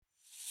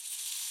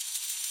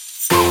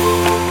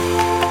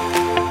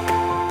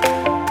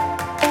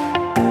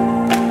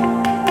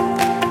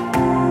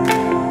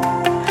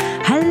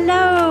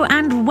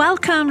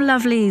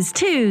lovelies,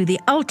 to the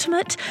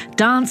Ultimate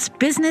Dance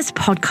Business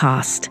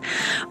Podcast.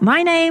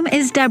 My name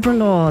is Deborah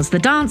Laws, the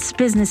dance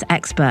business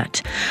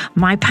expert.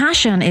 My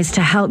passion is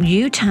to help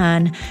you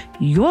turn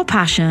your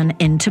passion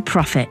into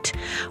profit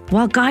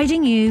while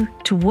guiding you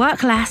to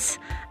work less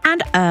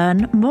and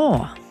earn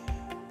more.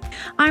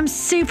 I'm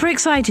super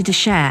excited to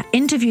share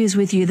interviews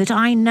with you that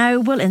I know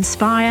will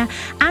inspire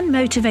and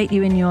motivate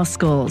you in your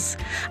schools,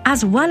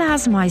 as well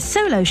as my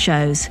solo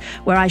shows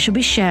where I shall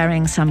be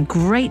sharing some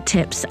great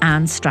tips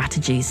and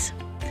strategies.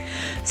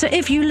 So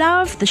if you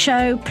love the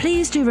show,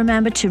 please do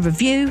remember to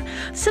review,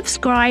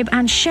 subscribe,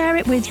 and share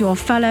it with your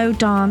fellow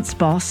dance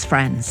boss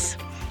friends.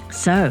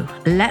 So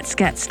let's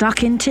get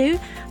stuck into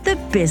the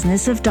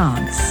business of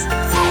dance.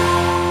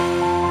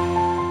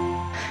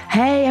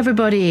 Hey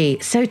everybody,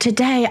 so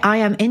today I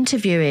am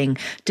interviewing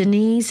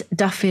Denise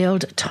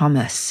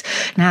Duffield-Thomas.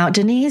 Now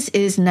Denise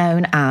is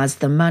known as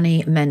the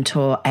money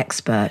mentor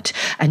expert,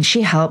 and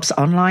she helps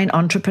online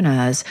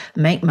entrepreneurs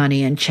make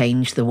money and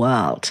change the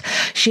world.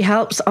 She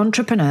helps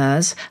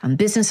entrepreneurs and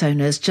business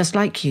owners just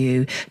like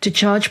you to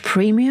charge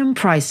premium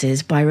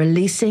prices by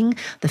releasing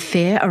the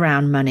fear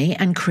around money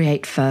and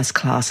create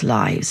first-class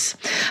lives.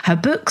 Her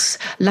books,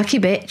 Lucky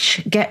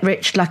Bitch, Get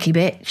Rich Lucky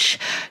Bitch,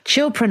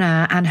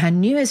 Chillpreneur, and her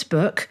newest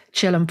book,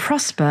 Chill and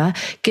Prosper,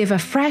 give a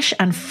fresh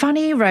and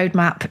funny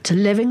roadmap to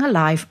living a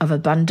life of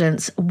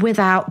abundance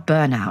without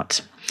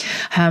burnout.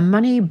 Her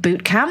Money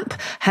Bootcamp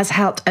has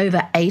helped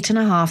over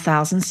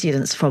 8,500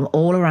 students from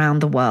all around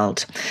the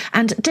world.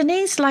 And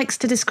Denise likes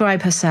to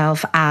describe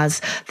herself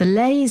as the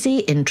lazy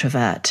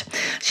introvert.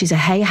 She's a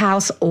Hay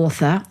House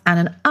author and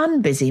an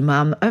unbusy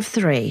mum of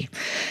 3.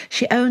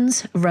 She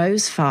owns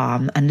Rose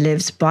Farm and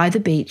lives by the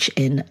beach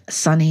in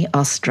sunny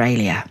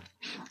Australia.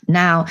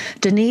 Now,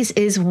 Denise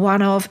is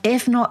one of,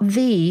 if not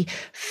the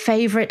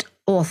favourite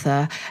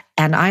author,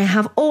 and I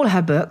have all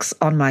her books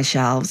on my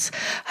shelves.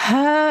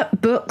 Her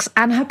books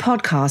and her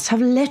podcast have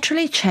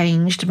literally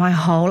changed my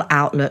whole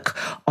outlook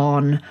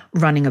on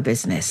running a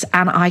business.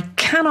 And I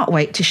cannot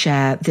wait to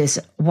share this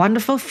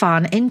wonderful,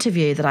 fun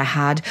interview that I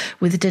had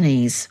with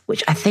Denise,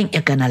 which I think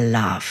you're going to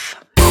love.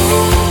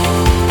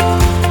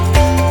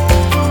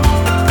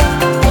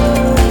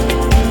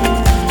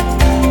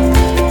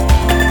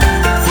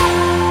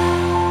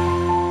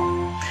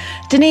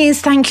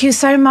 Denise, thank you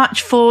so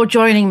much for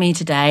joining me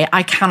today.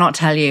 I cannot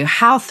tell you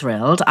how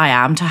thrilled I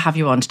am to have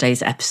you on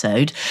today's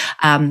episode.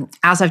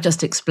 As I've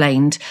just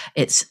explained,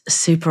 it's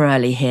super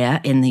early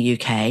here in the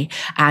UK.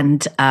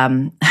 And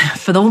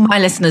for all my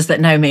listeners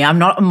that know me, I'm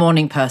not a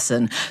morning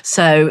person.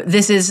 So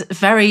this is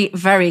very,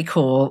 very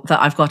cool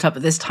that I've got up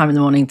at this time in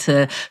the morning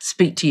to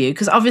speak to you,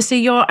 because obviously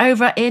you're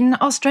over in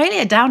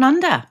Australia, down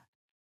under.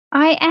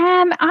 I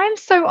am. I'm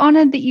so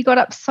honored that you got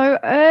up so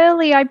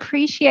early. I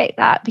appreciate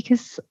that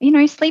because,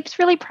 sleep's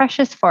really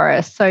precious for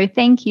us. So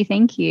thank you.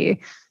 Thank you.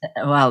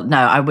 Well, no,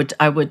 I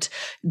would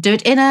do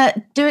it in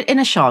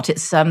a shot.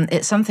 It's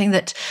something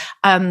that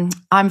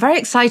I'm very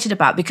excited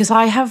about because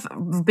I have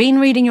been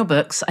reading your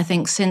books, I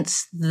think,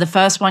 since the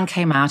first one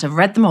came out. I've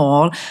read them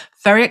all.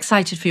 Very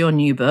excited for your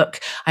new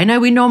book. I know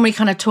we normally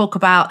kind of talk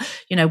about,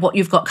 what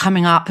you've got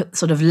coming up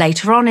sort of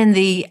later on in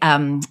the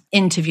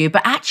interview,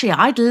 but actually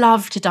I'd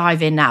love to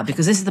dive in now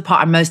because this is the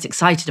part I'm most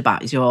excited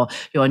about is your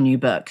new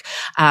book.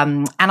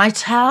 And I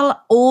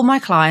tell all my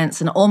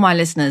clients and all my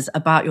listeners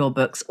about your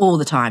books all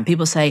the time.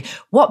 People say,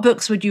 what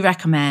books would you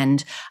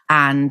recommend?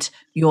 And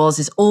yours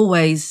is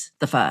always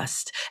the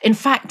first. In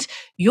fact,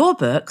 your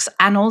books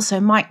and also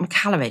Mike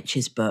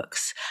Michalowicz's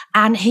books.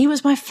 And he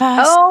was my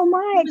first,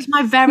 Mike. He was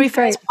my very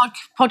first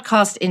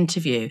podcast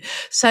interview.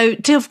 So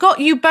to have got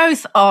you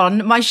both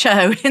on my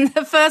show in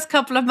the first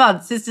couple of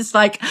months is just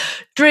like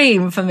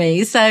dream for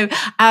me. So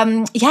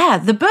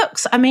the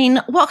books, I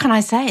mean, what can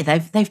I say?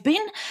 They've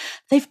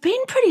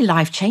been pretty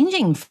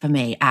life-changing for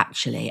me,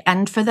 actually.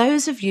 And for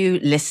those of you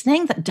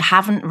listening that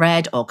haven't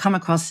read or come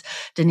across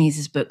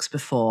Denise's books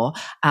before,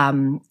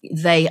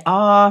 they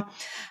are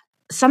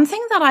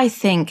something that I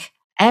think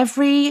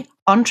every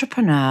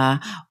entrepreneur,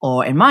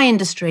 or in my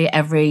industry,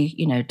 every,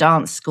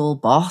 dance school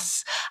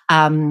boss,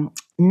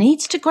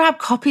 needs to grab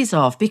copies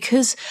of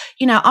because,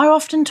 I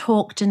often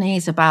talk,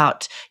 Denise,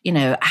 about,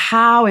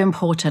 how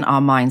important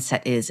our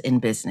mindset is in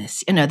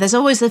business. There's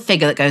always a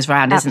figure that goes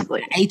around,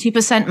 Absolutely. Isn't it?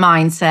 80%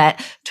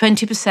 mindset,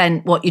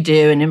 20% what you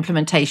do in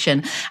implementation.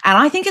 And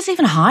I think it's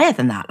even higher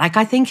than that. Like,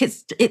 I think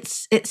it's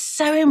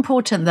so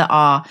important that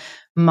our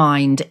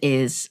mind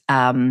is,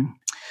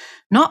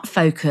 not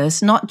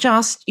focused, not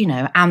just,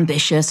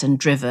 ambitious and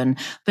driven,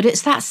 but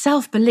it's that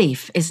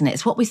self-belief, isn't it?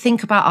 It's what we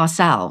think about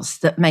ourselves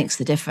that makes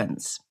the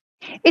difference.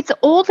 It's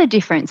all the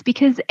difference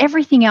because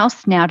everything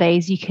else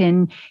nowadays you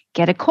can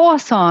get a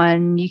course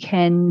on, you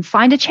can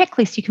find a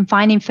checklist, you can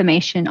find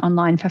information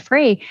online for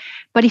free.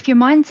 But if your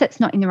mindset's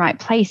not in the right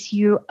place,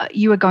 you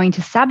are going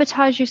to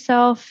sabotage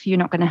yourself. You're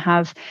not going to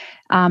have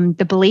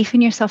the belief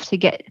in yourself to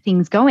get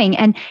things going.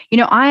 And,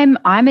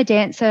 I'm a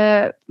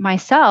dancer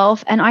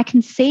myself, and I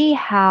can see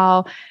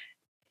how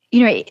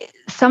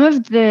some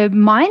of the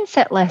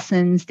mindset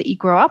lessons that you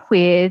grow up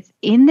with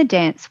in the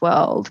dance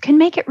world can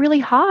make it really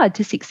hard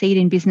to succeed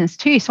in business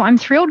too. So I'm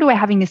thrilled we're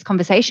having this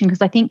conversation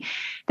because I think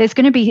there's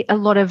going to be a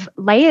lot of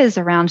layers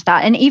around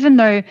that. And even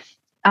though,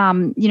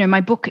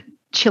 my book,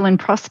 Chill and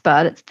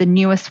Prosper, that's the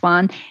newest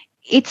one,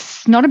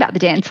 it's not about the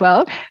dance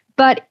world,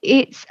 but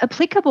it's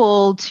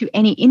applicable to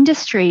any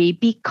industry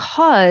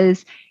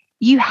because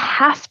you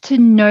have to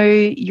know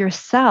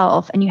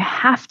yourself and you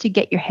have to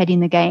get your head in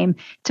the game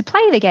to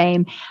play the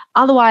game.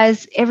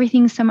 Otherwise,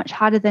 everything's so much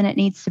harder than it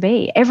needs to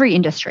be. Every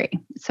industry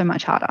is so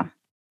much harder.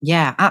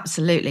 Yeah,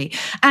 absolutely.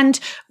 And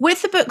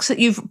with the books that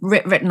you've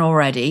written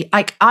already,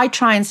 like I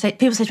try and say,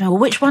 people say to me, well,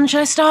 which one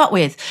should I start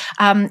with?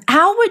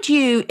 How would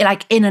you,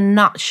 like in a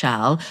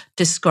nutshell,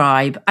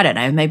 describe, I don't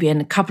know, maybe in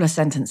a couple of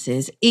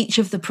sentences, each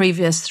of the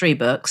previous 3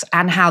 books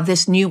and how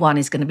this new one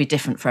is going to be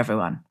different for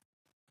everyone?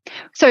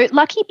 So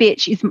Lucky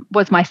Bitch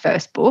was my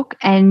first book,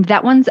 and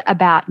that one's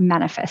about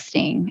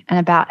manifesting and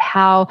about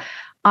how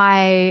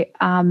I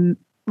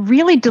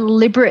really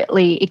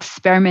deliberately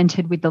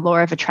experimented with the law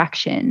of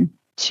attraction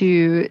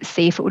to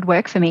see if it would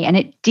work for me. And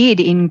it did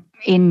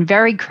in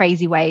very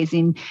crazy ways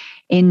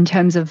in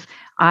terms of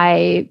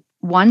I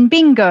won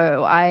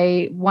bingo,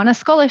 I won a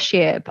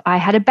scholarship, I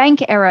had a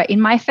bank error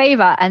in my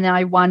favor, and then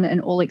I won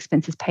an all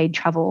expenses paid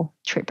travel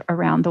trip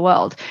around the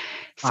world.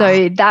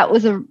 So that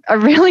was a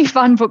really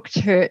fun book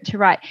to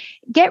write.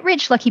 Get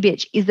Rich, Lucky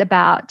Bitch is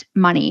about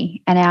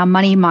money and our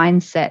money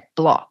mindset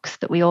blocks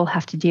that we all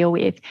have to deal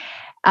with.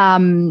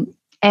 And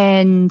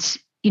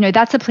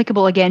that's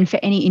applicable again for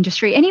any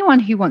industry, anyone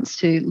who wants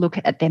to look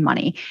at their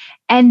money.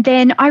 And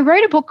then I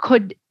wrote a book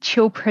called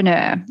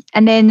Chillpreneur.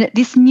 And then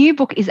this new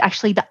book is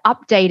actually the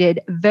updated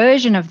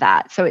version of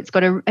that. So it's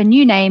got a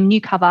new name,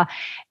 new cover,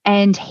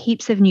 and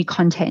heaps of new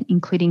content,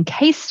 including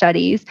case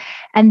studies.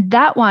 And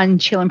that one,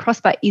 Chill and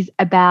Prosper, is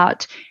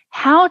about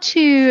how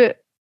to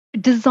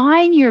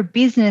design your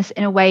business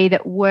in a way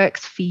that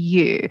works for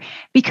you.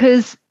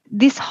 Because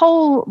this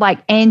whole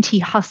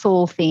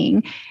anti-hustle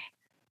thing,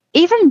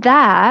 even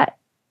that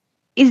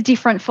is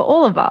different for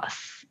all of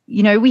us.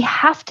 We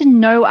have to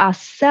know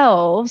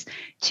ourselves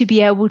to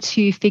be able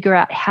to figure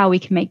out how we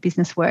can make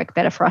business work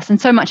better for us. And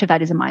so much of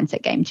that is a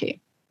mindset game too.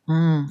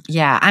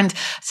 Yeah. And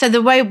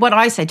so what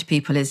I say to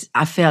people is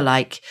I feel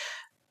like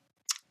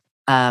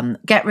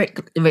Get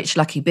Rich,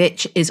 Lucky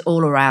Bitch is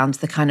all around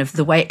the kind of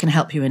the way it can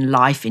help you in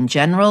life in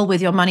general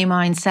with your money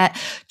mindset.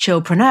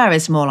 Chillpreneur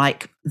is more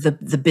like the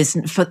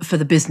business for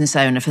the business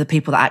owner, for the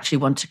people that actually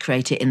want to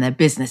create it in their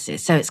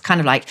businesses. So it's kind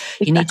of like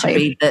you need to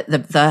read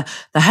the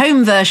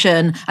home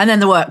version and then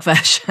the work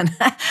version.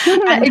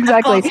 And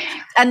exactly. Course,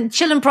 and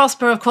Chill and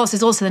Prosper, of course,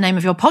 is also the name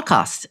of your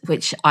podcast,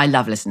 which I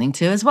love listening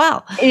to as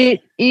well.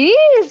 It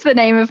is the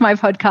name of my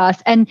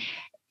podcast. And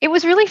it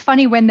was really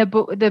funny when the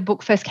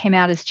book first came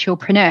out as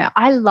Chillpreneur.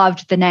 I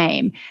loved the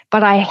name,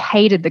 but I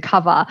hated the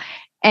cover.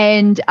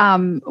 And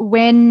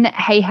when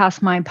Hay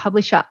House, my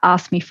publisher,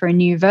 asked me for a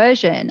new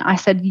version, I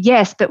said,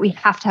 yes, but we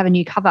have to have a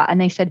new cover.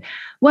 And they said,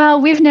 well,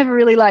 we've never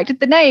really liked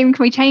the name.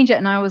 Can we change it?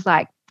 And I was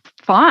like,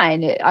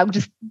 fine, I'll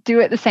just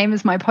do it the same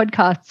as my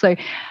podcast. So,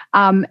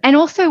 and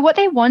also what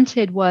they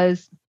wanted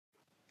was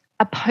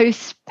a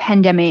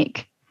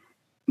post-pandemic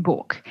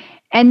book.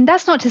 And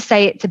that's not to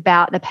say it's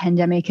about the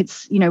pandemic.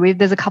 It's,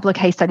 there's a couple of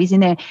case studies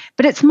in there,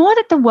 but it's more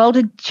that the world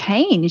had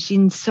changed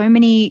in so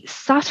many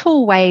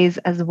subtle ways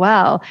as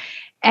well.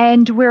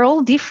 And we're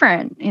all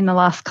different in the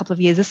last couple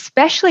of years,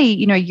 especially,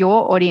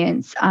 your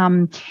audience,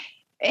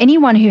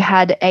 anyone who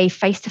had a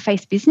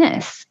face-to-face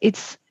business,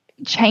 it's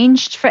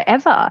changed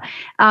forever.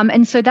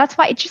 And so that's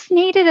why it just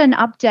needed an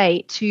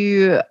update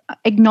to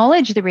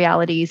acknowledge the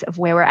realities of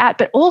where we're at.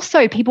 But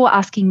also people are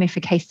asking me for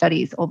case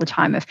studies all the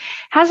time of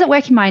how does it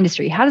work in my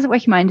industry? How does it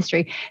work in my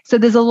industry? So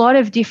there's a lot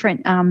of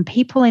different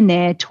people in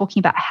there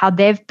talking about how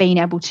they've been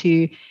able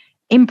to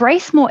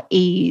embrace more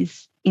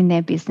ease in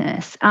their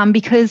business,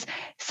 because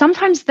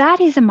sometimes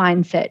that is a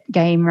mindset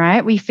game,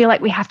 right? We feel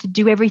like we have to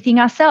do everything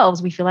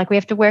ourselves. We feel like we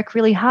have to work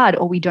really hard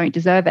or we don't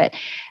deserve it.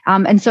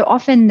 And so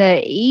often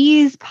the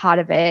ease part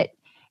of it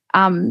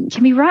can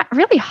be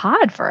really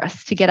hard for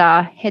us to get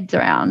our heads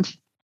around.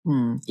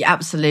 Yeah,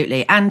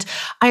 absolutely. And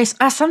I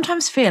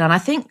sometimes feel, and I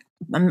think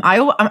I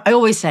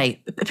always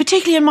say,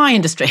 particularly in my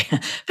industry,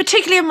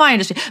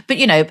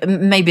 but,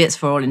 maybe it's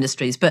for all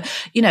industries, but,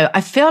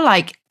 I feel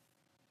like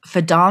for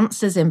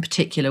dancers in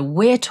particular,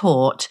 we're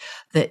taught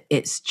that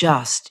it's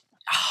just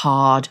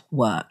hard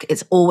work.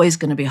 It's always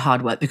going to be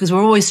hard work because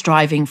we're always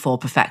striving for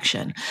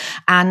perfection.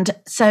 And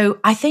so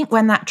I think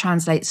when that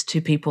translates to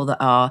people that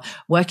are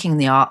working in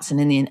the arts and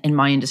in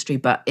my industry,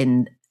 but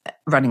in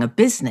running a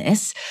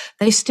business,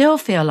 they still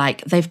feel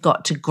like they've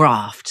got to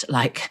graft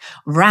like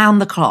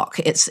round the clock.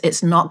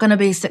 It's not going to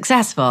be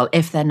successful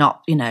if they're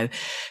not,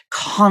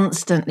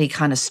 constantly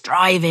kind of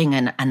striving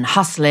and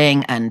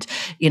hustling and,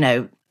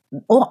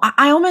 or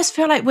I almost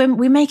feel like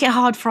we make it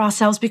hard for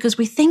ourselves because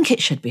we think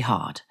it should be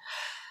hard.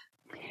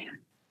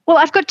 Well,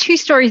 I've got 2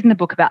 stories in the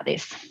book about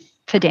this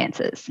for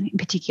dancers in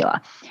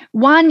particular.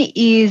 One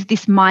is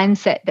this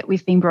mindset that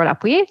we've been brought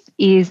up with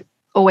is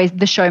always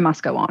the show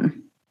must go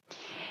on.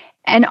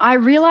 And I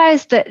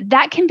realized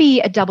that can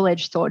be a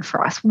double-edged sword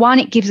for us. One,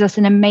 it gives us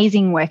an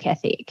amazing work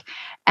ethic.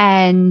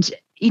 And,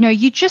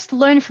 you just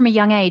learn from a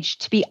young age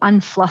to be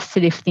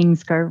unflustered if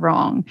things go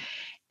wrong.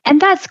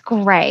 And that's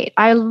great.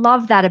 I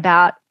love that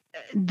about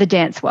the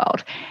dance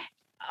world.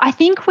 I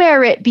think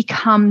where it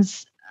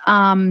becomes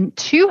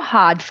too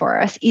hard for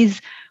us is,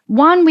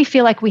 one, we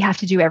feel like we have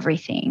to do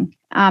everything,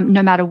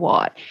 no matter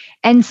what.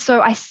 And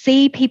so I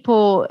see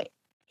people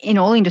in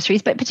all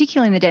industries, but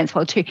particularly in the dance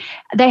world too,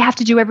 they have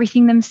to do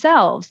everything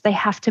themselves. They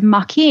have to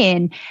muck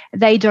in.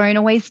 They don't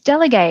always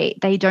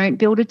delegate. They don't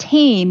build a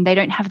team. They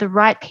don't have the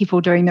right people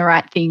doing the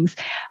right things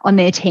on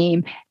their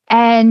team.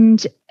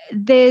 And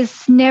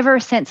there's never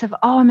a sense of,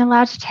 I'm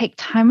allowed to take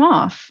time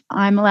off.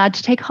 I'm allowed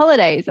to take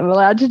holidays. I'm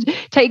allowed to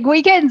take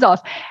weekends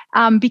off,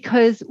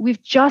 because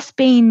we've just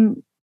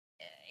been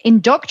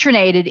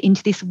indoctrinated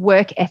into this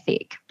work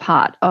ethic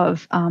part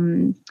of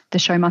the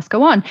show must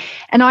go on.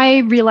 And I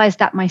realized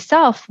that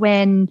myself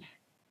when,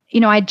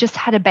 I just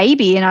had a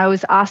baby and I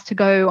was asked to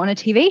go on a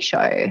TV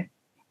show,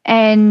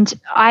 and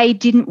I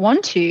didn't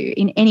want to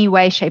in any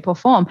way, shape or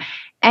form.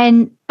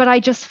 But I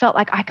just felt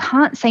like I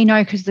can't say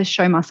no because the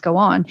show must go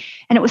on.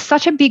 And it was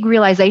such a big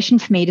realization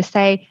for me to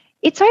say,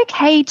 it's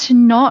okay to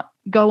not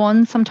go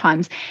on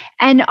sometimes.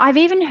 And I've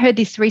even heard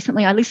this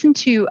recently. I listened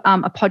to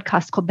a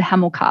podcast called The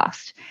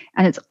Hamilcast,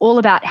 and it's all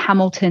about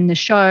Hamilton, the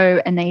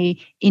show, and they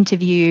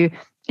interview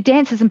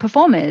dancers and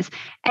performers.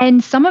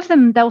 And some of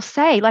them, they'll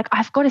say, like,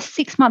 I've got a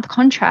 6-month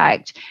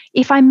contract.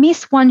 If I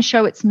miss one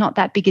show, it's not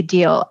that big a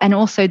deal. And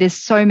also there's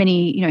so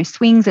many,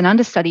 swings and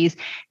understudies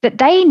that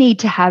they need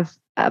to have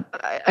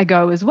a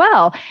go as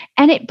well.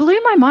 And it blew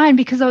my mind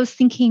because I was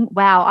thinking,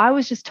 wow, I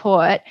was just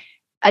taught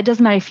it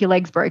doesn't matter if your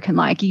leg's broken,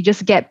 like you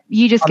just get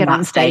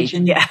on stage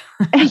and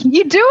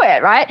you do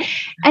it, right?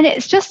 And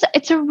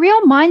it's a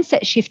real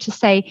mindset shift to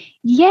say,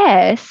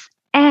 yes,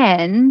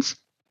 and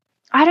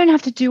I don't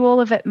have to do all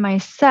of it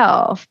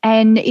myself.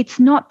 And it's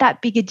not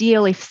that big a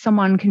deal if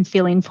someone can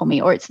fill in for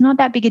me, or it's not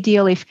that big a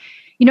deal if,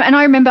 and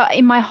I remember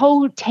in my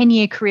whole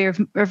 10-year career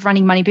of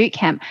running Money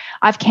Bootcamp,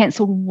 I've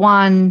cancelled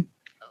one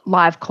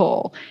live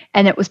call,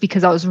 and it was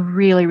because I was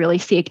really, really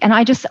sick. And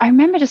I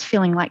remember just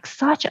feeling like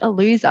such a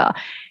loser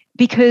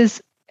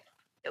because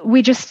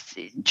we just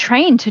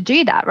trained to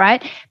do that,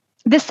 right?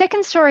 The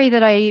second story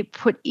that I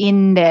put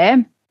in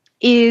there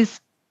is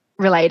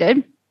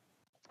related.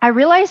 I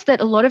realized that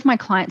a lot of my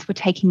clients were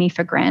taking me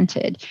for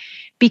granted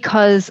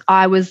because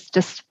I was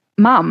just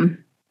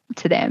mum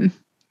to them.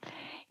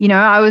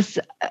 I was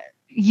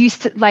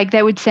used to, like,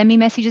 they would send me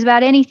messages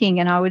about anything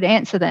and I would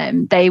answer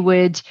them. They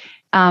would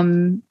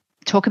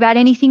talk about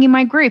anything in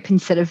my group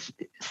instead of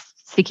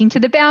sticking to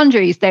the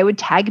boundaries. They would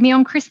tag me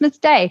on Christmas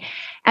Day.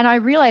 And I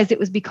realized it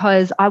was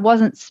because I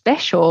wasn't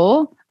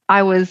special.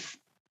 I was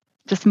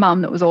just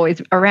mum that was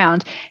always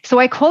around. So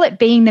I call it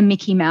being the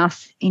Mickey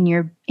Mouse in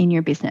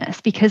your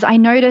business, because I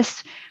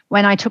noticed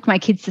when I took my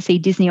kids to see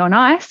Disney on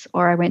Ice,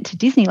 or I went to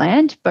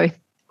Disneyland,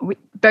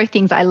 both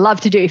things I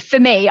love to do. For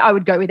me, I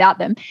would go without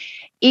them,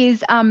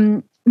 is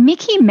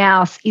Mickey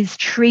Mouse is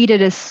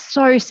treated as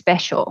so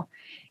special.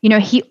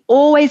 He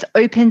always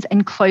opens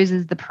and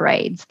closes the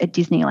parades at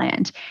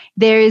Disneyland.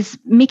 There is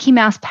Mickey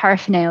Mouse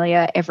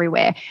paraphernalia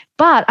everywhere.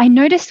 But I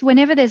noticed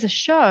whenever there's a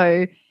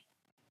show,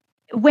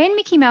 when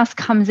Mickey Mouse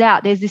comes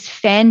out, there's this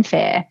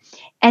fanfare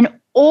and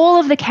all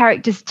of the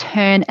characters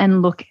turn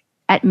and look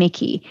at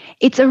Mickey.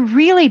 It's a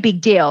really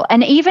big deal.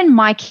 And even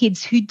my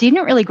kids who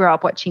didn't really grow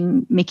up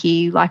watching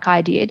Mickey like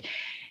I did,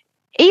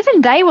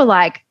 even they were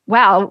like,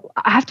 wow,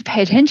 I have to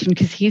pay attention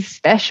because he's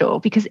special,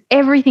 because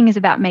everything is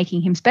about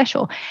making him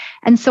special.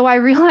 And so I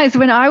realized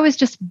when I was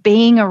just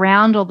being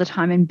around all the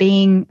time and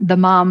being the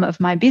mum of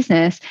my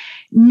business,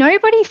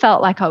 nobody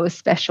felt like I was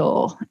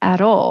special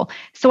at all.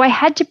 So I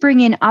had to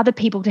bring in other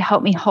people to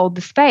help me hold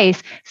the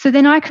space. So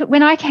then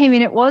when I came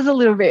in, it was a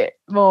little bit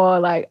more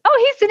like,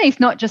 oh, here's Denise,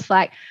 not just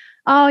like,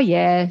 oh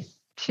yeah,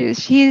 here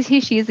she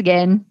is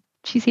again.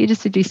 She's here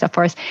just to do stuff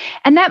for us.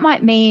 And that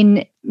might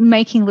mean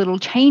making little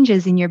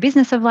changes in your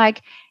business of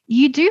like,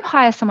 you do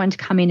hire someone to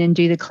come in and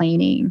do the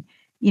cleaning.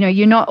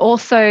 You're not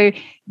also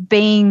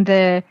being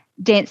the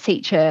dance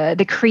teacher,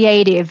 the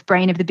creative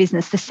brain of the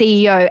business, the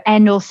CEO,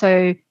 and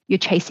also you're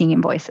chasing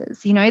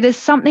invoices. There's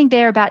something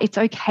there about it's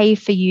okay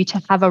for you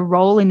to have a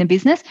role in the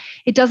business.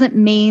 It doesn't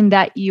mean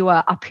that you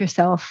are up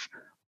yourself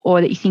or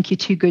that you think you're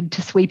too good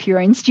to sweep your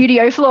own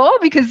studio floor,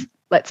 because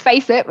let's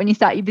face it, when you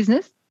start your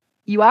business,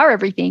 you are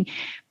everything.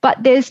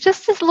 But there's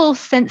just this little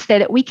sense there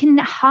that we can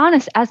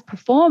harness as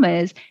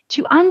performers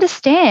to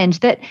understand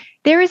that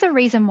there is a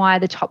reason why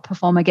the top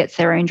performer gets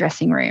their own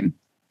dressing room.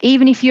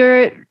 Even if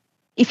you're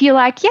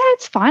like, yeah,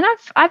 it's fine.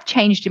 I've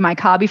changed in my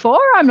car before.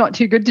 I'm not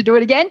too good to do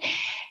it again.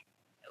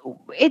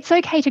 It's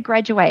okay to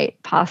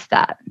graduate past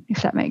that,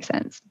 if that makes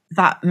sense.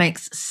 That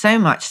makes so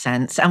much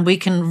sense. And we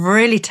can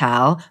really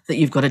tell that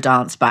you've got a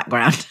dance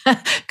background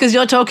because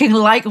you're talking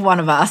like one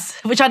of us,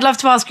 which I'd love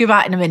to ask you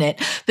about in a minute.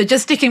 But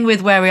just sticking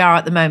with where we are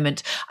at the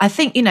moment, I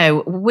think,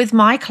 with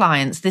my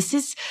clients, this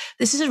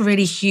is a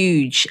really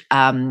huge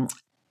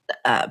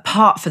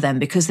part for them,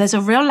 because there's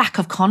a real lack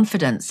of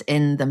confidence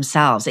in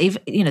themselves.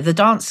 Even, the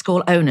dance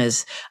school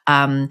owners,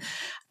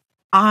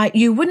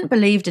 you wouldn't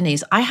believe,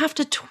 Denise, I have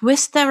to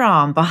twist their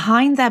arm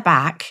behind their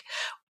back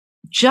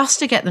just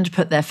to get them to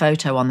put their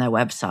photo on their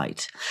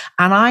website.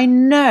 And I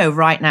know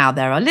right now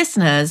there are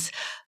listeners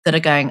that are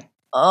going,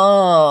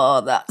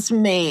 oh, that's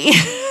me,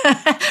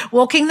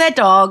 walking their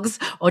dogs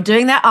or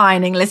doing their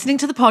ironing, listening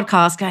to the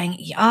podcast going,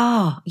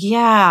 oh,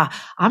 yeah,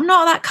 I'm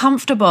not that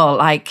comfortable,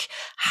 like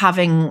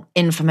having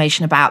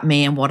information about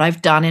me and what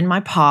I've done in my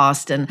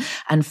past and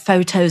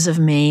photos of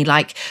me.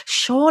 Like,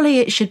 surely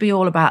it should be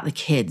all about the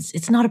kids.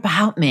 It's not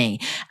about me.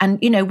 And,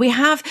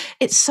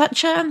 it's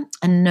such a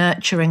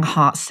nurturing,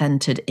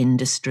 heart-centered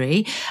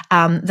industry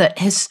that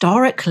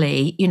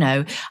historically,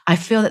 I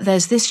feel that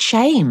there's this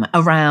shame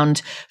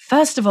around,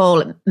 first of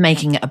all,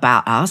 making it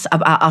about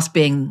us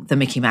being the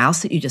Mickey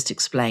Mouse that you just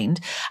explained.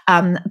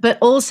 But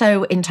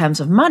also in terms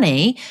of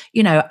money,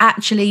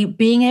 actually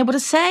being able to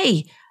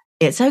say,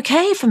 it's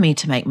okay for me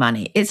to make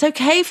money. It's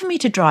okay for me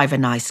to drive a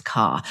nice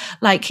car.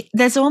 Like,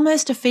 there's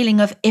almost a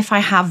feeling of, if I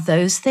have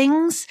those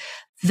things,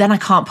 then I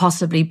can't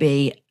possibly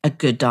be a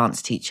good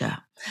dance teacher.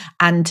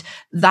 And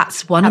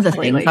that's one of the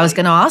things I was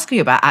going to ask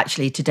you about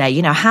actually today.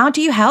 How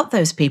do you help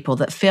those people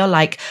that feel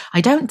like,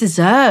 I don't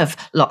deserve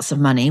lots of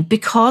money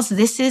because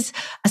this is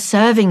a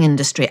serving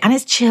industry and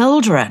it's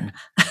children?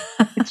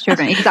 It's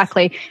children,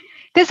 exactly.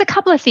 There's a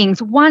couple of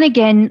things. One,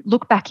 again,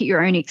 look back at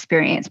your own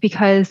experience,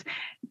 because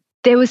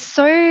there was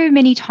so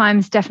many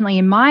times, definitely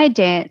in my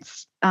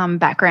dance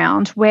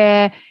background,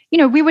 where,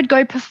 we would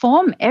go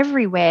perform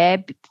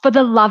everywhere for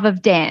the love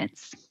of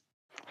dance.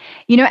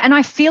 And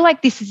I feel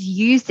like this is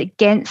used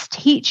against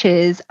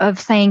teachers of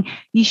saying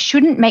you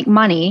shouldn't make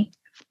money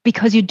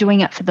because you're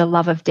doing it for the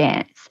love of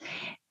dance.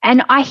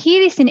 And I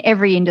hear this in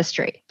every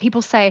industry.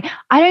 People say,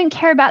 I don't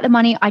care about the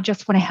money, I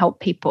just want to help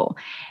people.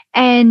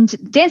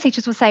 And dance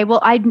teachers will say, well,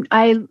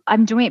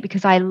 I'm doing it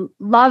because I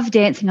love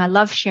dancing, I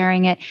love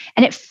sharing it.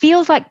 And it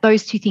feels like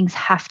those two things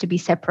have to be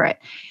separate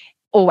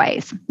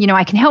always.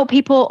 I can help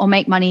people or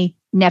make money,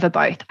 never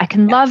both. I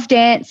can love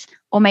dance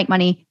or make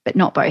money, but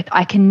not both.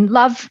 I can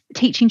love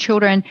teaching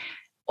children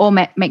or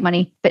make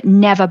money, but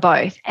never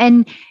both.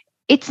 And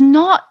it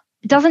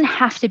doesn't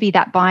have to be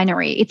that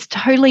binary. It's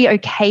totally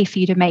okay for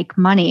you to make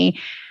money,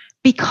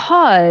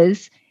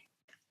 because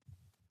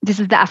this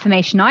is the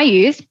affirmation I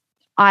use: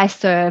 I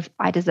serve,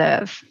 I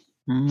deserve.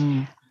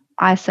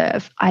 I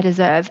serve, I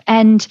deserve.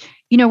 And,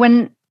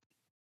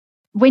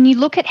 when you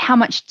look at how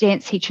much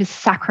dance teachers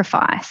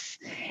sacrifice,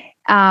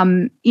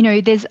 I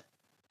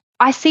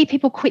see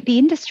people quit the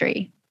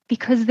industry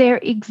because they're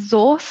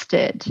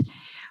exhausted,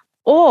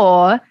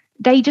 or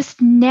they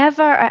just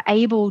never are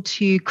able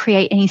to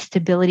create any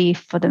stability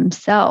for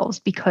themselves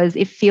because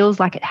it feels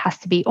like it has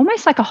to be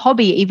almost like a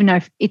hobby, even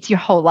though it's your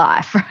whole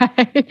life,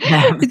 right?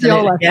 Yeah, it's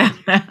your life. Yeah.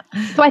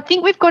 So I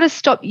think we've got to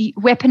stop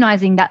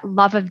weaponizing that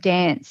love of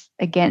dance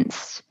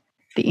against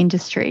the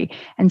industry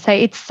and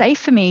say it's safe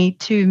for me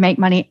to make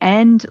money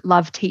and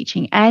love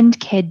teaching and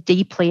care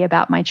deeply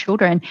about my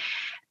children.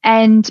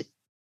 And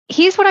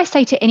here's what I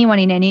say to anyone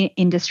in any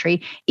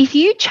industry: if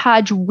you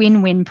charge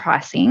win-win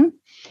pricing,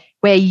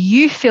 where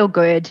you feel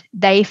good,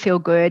 they feel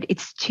good,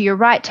 it's to your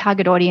right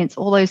target audience,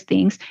 all those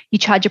things, you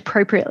charge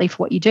appropriately for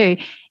what you do,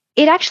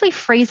 it actually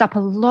frees up a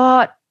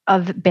lot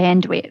of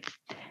bandwidth.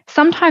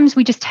 Sometimes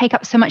we just take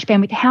up so much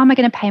bandwidth. How am I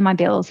going to pay my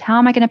bills? How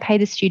am I going to pay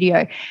the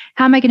studio?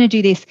 How am I going to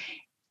do this?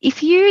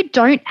 If you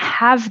don't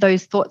have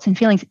those thoughts and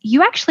feelings,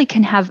 you actually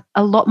can have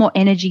a lot more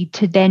energy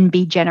to then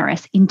be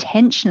generous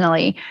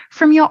intentionally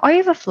from your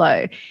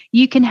overflow.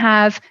 You can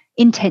have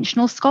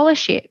intentional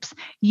scholarships.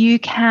 You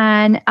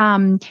can,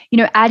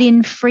 add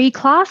in free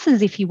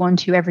classes if you want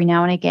to every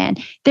now and again.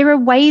 There are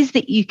ways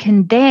that you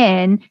can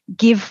then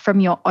give from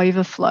your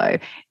overflow,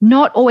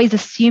 not always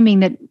assuming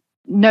that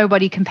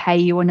nobody can pay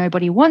you or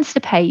nobody wants to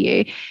pay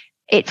you.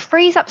 It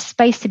frees up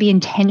space to be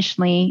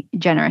intentionally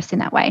generous in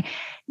that way.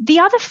 The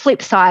other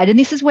flip side, and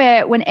this is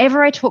where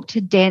whenever I talk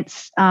to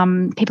dance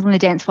people in the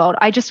dance world,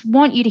 I just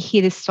want you to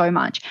hear this so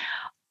much.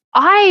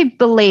 I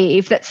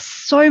believe that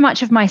so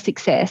much of my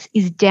success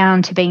is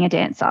down to being a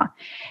dancer.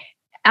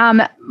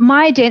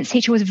 My dance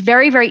teacher was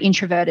very, very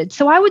introverted.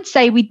 So I would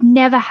say we'd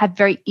never have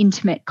very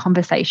intimate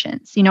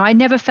conversations. I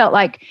never felt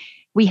like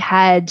we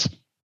had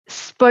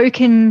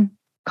spoken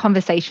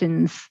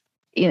conversations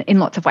in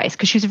lots of ways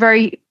because she was a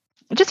very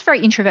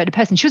introverted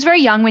person. She was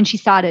very young when she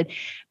started,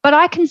 but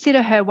I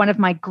consider her one of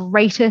my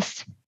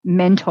greatest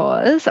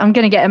mentors. I'm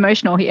going to get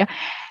emotional here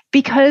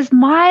because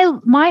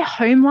my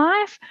home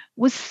life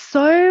was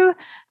so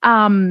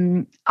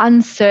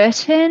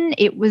uncertain.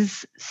 It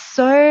was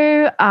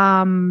so,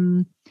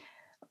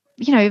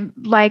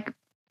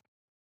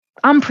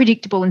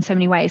 unpredictable in so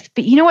many ways.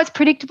 But you know what's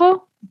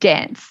predictable?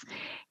 Dance.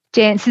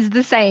 Dance is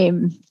the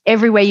same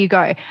everywhere you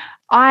go.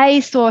 I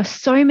saw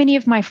so many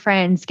of my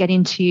friends get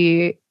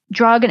into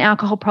drug and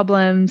alcohol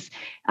problems,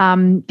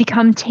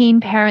 become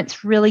teen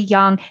parents really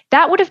young.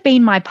 That would have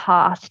been my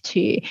path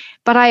too.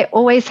 But I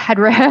always had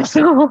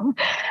rehearsal.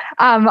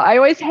 I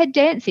always had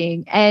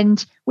dancing.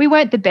 And we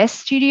weren't the best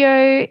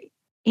studio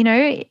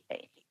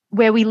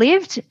where we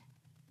lived,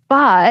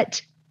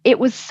 but it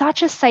was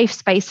such a safe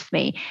space for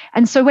me.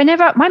 And so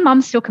whenever my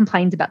mum still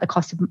complains about the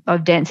cost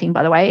of dancing,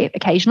 by the way,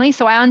 occasionally.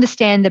 So I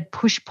understand the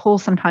push-pull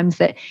sometimes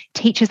that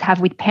teachers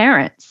have with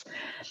parents.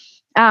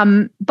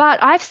 But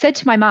I've said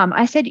to my mum,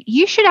 I said,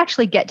 you should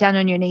actually get down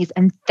on your knees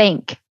and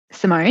thank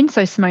Simone.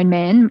 So Simone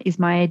Mann is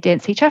my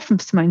dance teacher from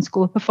Simone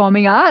School of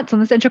Performing Arts on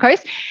the Central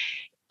Coast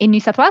in New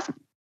South Wales.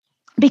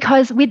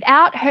 Because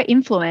without her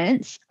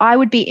influence, I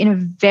would be in a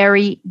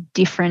very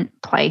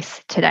different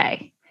place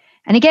today.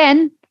 And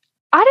again,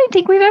 I don't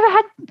think we've ever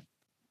had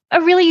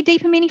a really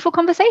deep and meaningful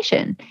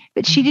conversation,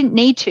 but she didn't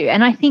need to.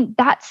 And I think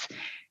that's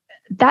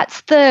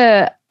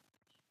the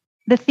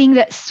thing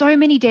that so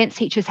many dance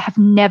teachers have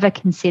never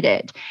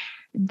considered,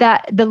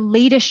 that the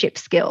leadership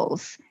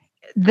skills,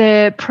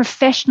 the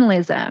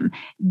professionalism,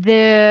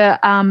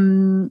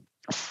 the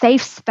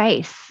safe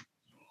space,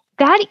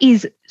 that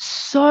is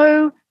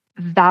so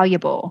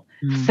valuable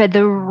for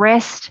the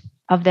rest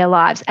of their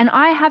lives. And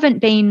I haven't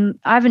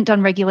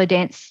done regular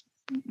dance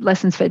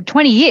lessons for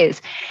 20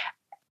 years.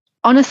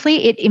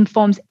 Honestly, it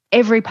informs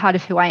every part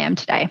of who I am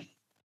today.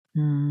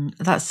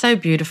 That's so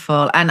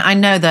beautiful. And I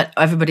know that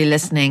everybody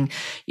listening,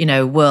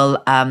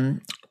 will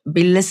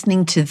be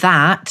listening to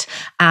that.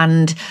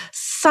 And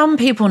some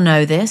people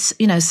know this,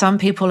 some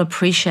people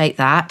appreciate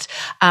that.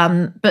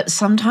 But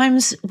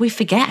sometimes we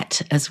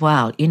forget as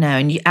well,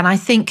 and I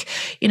think,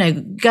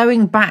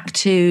 going back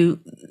to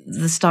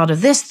the start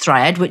of this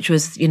thread, which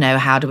was,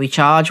 how do we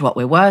charge, what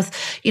we're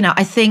worth?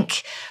 I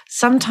think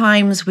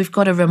sometimes we've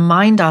got to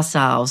remind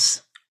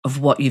ourselves of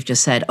what you've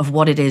just said, of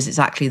what it is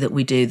exactly that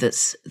we do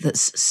that's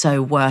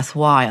so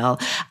worthwhile.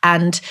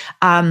 And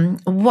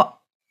what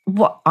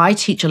I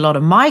teach a lot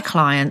of my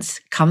clients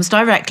comes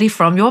directly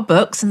from your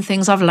books and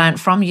things I've learned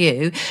from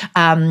you,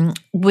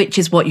 which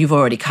is what you've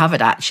already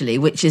covered actually,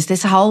 which is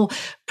this whole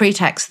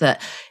pretext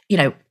that,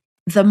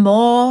 the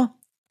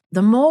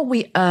more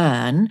we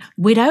earn,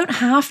 we don't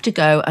have to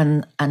go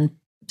and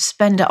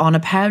spend it on a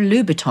pair of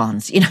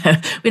Louboutins.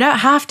 We don't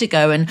have to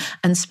go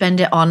and spend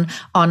it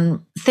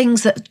on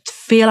things that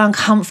feel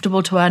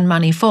uncomfortable to earn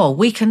money for.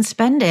 We can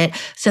spend it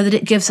so that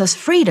it gives us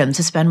freedom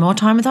to spend more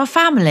time with our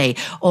family,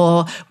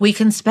 or we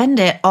can spend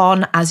it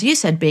on, as you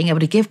said, being able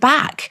to give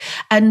back.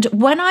 And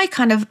when I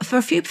for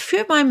a few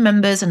of my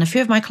members and a few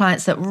of my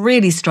clients that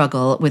really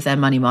struggle with their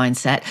money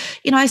mindset,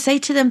 I say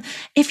to them,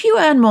 if you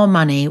earn more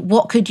money,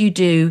 what could you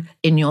do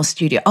in your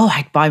studio? Oh,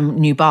 I'd buy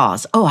new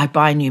bars. Oh, I'd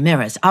buy new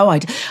mirrors. Oh,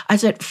 I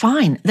said,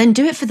 fine, then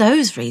do it for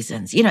those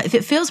reasons. If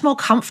it feels more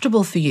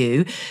comfortable for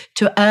you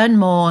to earn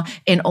more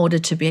in order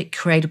to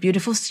create a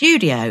beautiful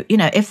studio,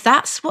 if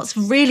that's what's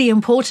really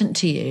important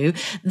to you,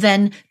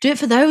 then do it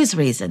for those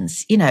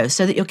reasons,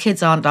 so that your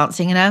kids aren't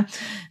dancing in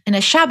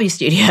a shabby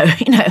studio,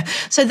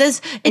 So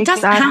it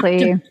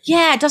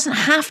doesn't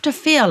have to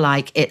feel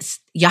like it's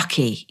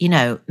yucky,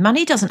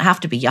 money doesn't have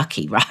to be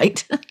yucky,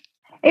 right?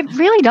 It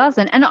really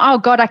doesn't. And oh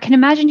God, I can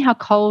imagine how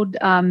cold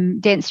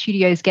dance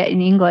studios get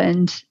in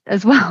England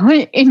as well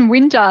in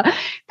winter.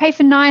 Pay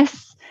for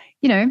nice,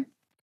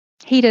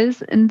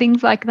 heaters and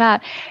things like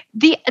that.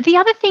 The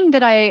other thing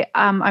that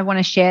I want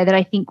to share that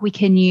I think we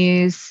can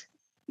use,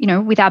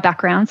 with our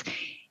backgrounds,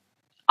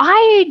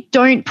 I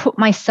don't put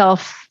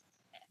myself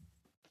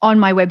on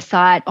my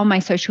website, on my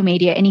social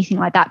media, anything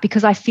like that,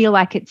 because I feel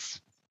like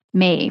it's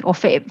me, or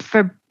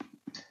for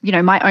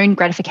my own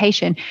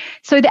gratification.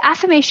 So the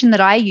affirmation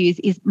that I use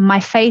is, my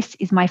face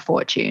is my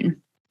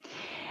fortune.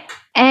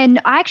 And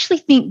I actually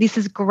think this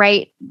is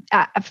great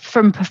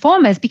from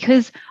performers,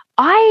 because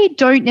I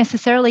don't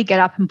necessarily get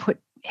up and put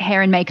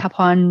hair and makeup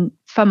on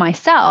for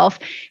myself,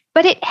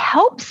 but it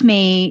helps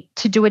me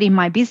to do it in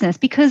my business,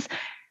 because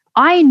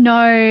I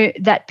know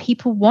that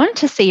people want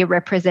to see a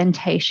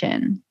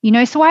representation,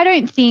 so I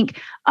don't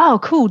think, oh,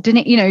 cool,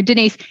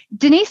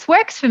 Denise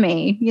works for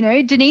me,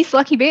 Denise,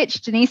 lucky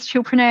bitch, Denise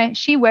Chilpreneur,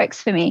 she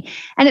works for me.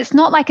 And it's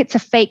not like it's a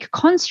fake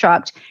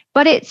construct,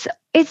 but it's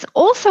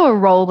also a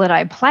role that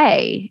I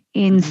play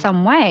in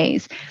some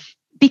ways,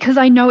 because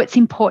I know it's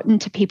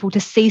important to people to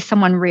see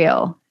someone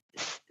real,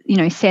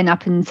 stand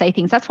up and say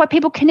things. That's why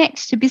people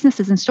connect to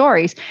businesses and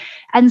stories.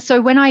 And so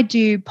when I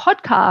do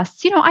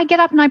podcasts, I get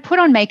up and I put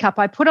on makeup,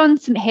 I put on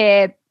some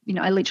hair,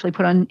 I literally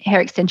put on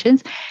hair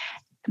extensions,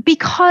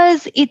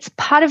 because it's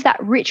part of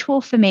that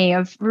ritual for me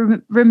of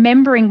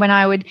remembering when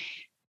I would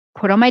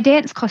put on my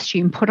dance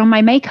costume, put on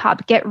my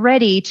makeup, get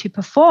ready to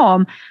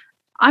perform.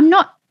 I'm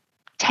not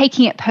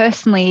taking it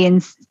personally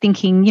and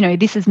thinking,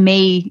 this is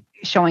me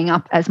showing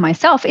up as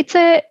myself. It's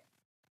a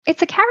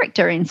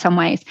character in some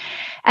ways.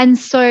 And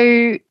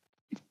so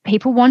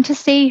people want to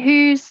see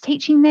who's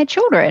teaching their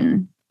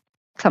children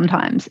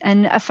sometimes.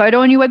 And a photo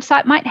on your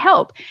website might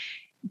help.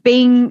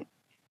 Being,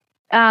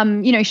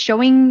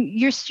 showing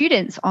your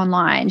students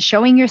online,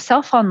 showing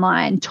yourself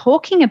online,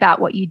 talking about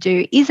what you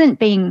do isn't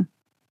being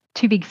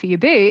too big for your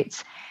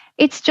boots.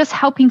 It's just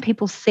helping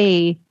people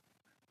see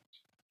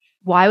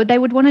why would they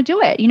want to do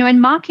it?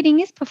 And marketing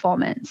is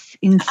performance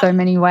in so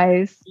many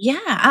ways. Yeah,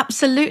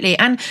 absolutely.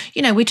 And,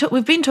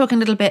 we've been talking a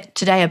little bit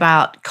today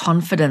about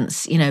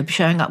confidence,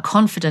 showing up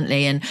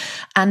confidently.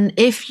 And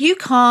if you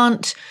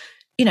can't,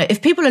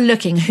 if people are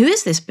looking, who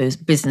is this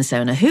business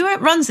owner? Who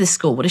runs this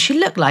school? What does she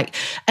look like?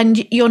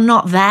 And you're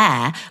not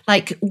there,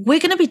 like, we're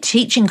going to be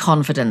teaching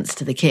confidence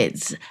to the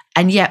kids.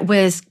 And yet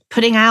we're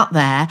putting out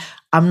there,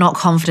 I'm not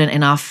confident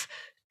enough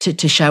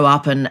to show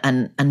up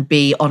and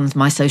be on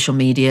my social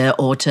media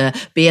or to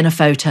be in a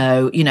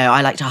photo.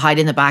 I like to hide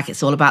in the back.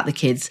 It's all about the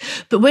kids.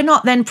 But we're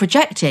not then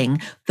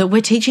projecting that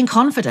we're teaching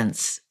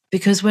confidence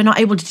because we're not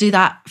able to do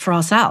that for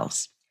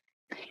ourselves.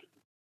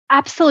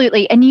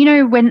 Absolutely. And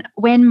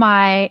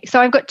so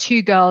I've got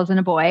 2 girls and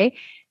a boy.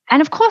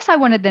 And of course I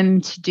wanted them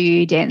to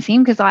do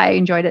dancing because I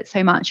enjoyed it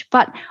so much.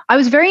 But I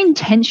was very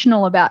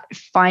intentional about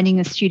finding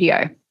a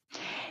studio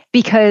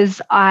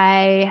because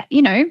I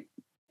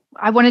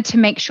wanted to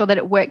make sure that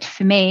it worked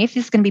for me. If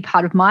this is going to be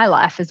part of my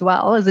life as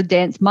well as a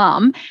dance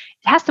mum,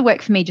 it has to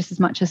work for me just as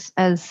much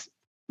as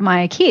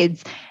my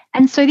kids.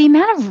 And so the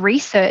amount of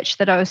research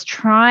that I was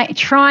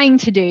trying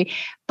to do,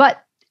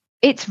 but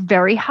it's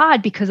very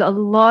hard because a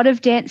lot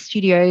of dance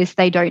studios,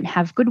 they don't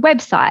have good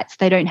websites.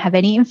 They don't have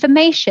any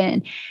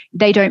information.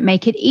 They don't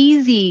make it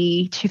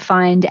easy to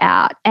find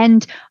out.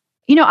 And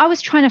I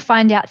was trying to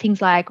find out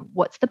things like,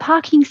 what's the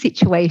parking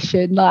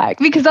situation like?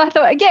 Because I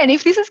thought, again,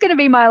 if this is going to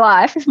be my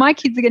life, if my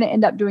kids are going to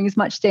end up doing as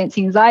much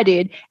dancing as I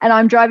did, and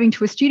I'm driving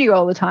to a studio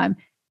all the time,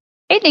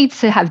 it needs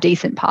to have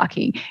decent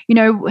parking.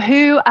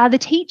 Who are the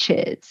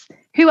teachers?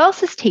 Who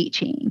else is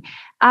teaching?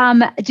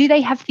 Do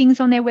they have things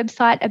on their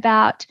website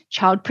about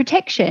child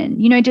protection?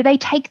 Do they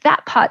take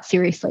that part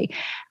seriously?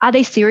 Are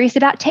they serious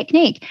about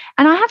technique?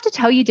 And I have to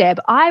tell you, Deb,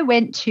 I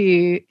went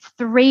to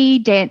 3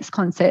 dance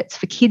concerts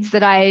for kids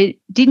that I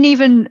didn't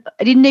even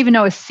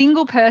know a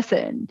single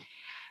person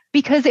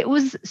because it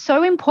was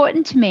so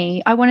important to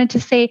me. I wanted to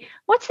see,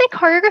 what's their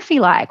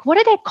choreography like? What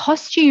are their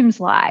costumes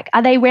like?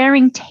 Are they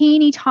wearing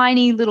teeny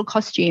tiny little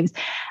costumes?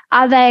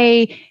 Are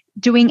they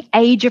doing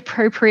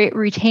age-appropriate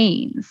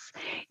routines?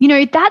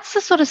 That's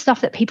the sort of stuff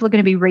that people are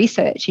going to be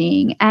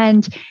researching.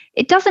 And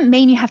it doesn't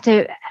mean you have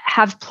to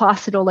have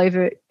plastered all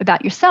over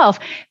about yourself.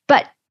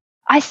 But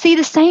I see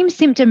the same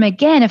symptom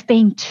again of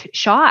being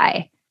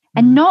shy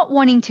and not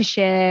wanting to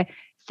share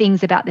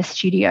things about the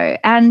studio.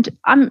 And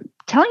I'm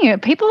telling you,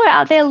 people are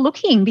out there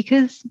looking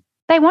because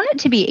they want it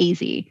to be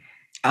easy.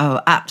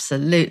 Oh,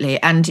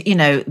 absolutely. And,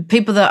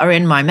 people that are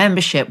in my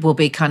membership will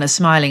be kind of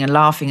smiling and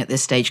laughing at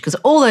this stage because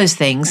all those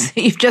things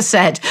you've just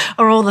said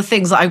are all the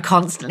things that I'm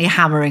constantly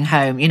hammering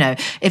home.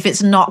 If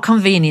it's not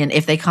convenient,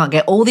 if they can't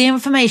get all the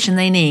information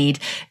they need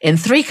in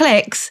 3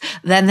 clicks,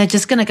 then they're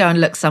just going to go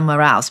and look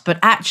somewhere else. But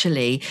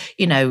actually,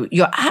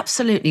 you're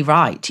absolutely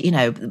right.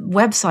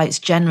 Websites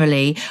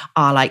generally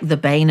are like the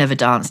bane of a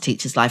dance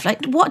teacher's life.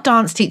 Like, what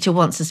dance teacher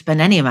wants to spend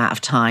any amount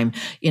of time,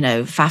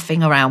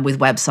 faffing around with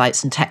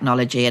websites and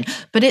technology?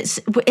 But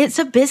it's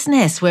a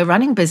business. We're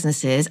running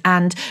businesses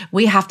and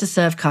we have to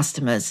serve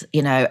customers,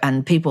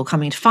 and people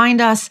coming to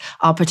find us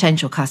are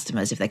potential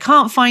customers. If they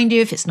can't find you,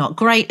 if it's not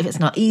great, if it's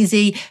not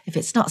easy, if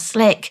it's not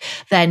slick,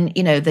 then,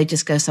 they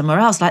just go somewhere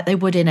else like they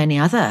would in any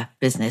other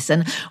business.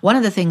 And one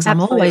of the things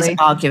Absolutely. I'm always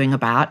arguing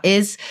about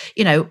is,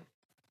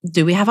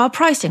 do we have our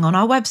pricing on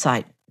our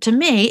website? To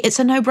me, it's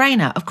a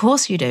no-brainer. Of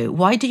course you do.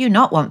 Why do you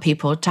not want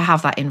people to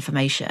have that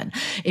information?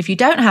 If you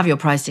don't have your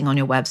pricing on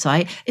your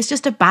website, it's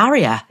just a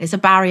barrier. It's a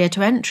barrier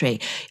to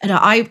entry.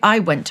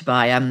 I went to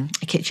buy a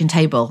kitchen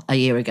table a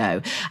year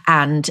ago,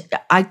 and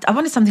I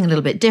wanted something a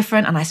little bit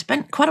different, and I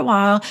spent quite a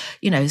while,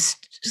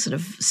 sort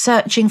of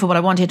searching for what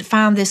I wanted,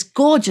 found this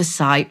gorgeous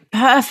site,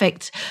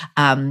 perfect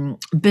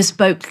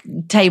bespoke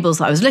tables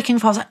that I was looking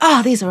for. I was like,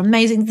 oh, these are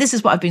amazing. This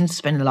is what I've been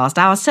spending the last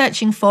hour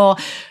searching for.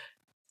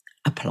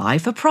 Apply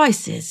for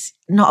prices,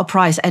 not a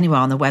price anywhere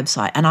on the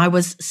website. And I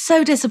was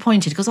so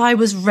disappointed because I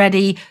was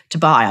ready to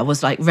buy. I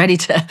was ready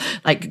to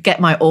get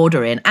my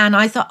order in. And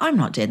I thought, I'm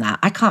not doing that.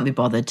 I can't be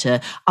bothered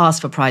to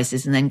ask for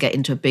prices and then get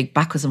into a big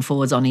backwards and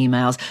forwards on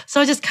emails. So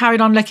I just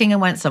carried on looking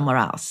and went somewhere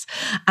else.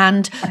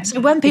 And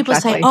so when people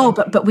say, oh,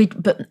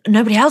 but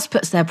nobody else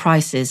puts their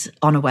prices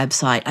on a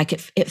website,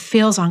 it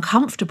feels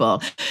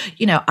uncomfortable.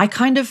 I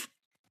kind of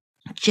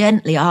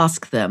gently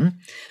ask them,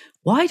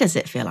 why does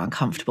it feel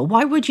uncomfortable?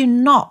 Why would you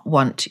not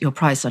want your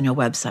price on your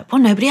website?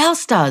 Well, nobody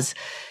else does.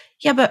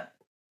 Yeah, but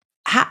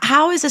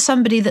how is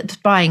somebody that's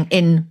buying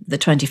in the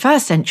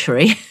 21st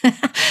century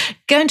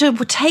going to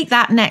take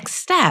that next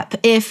step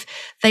if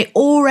they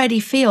already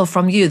feel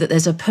from you that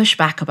there's a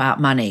pushback about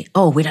money?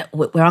 Oh,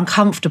 we're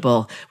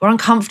uncomfortable. We're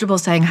uncomfortable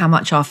saying how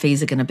much our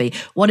fees are going to be.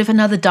 What if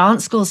another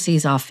dance school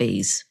sees our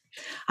fees?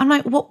 I'm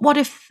like, what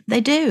if they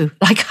do?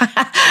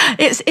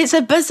 It's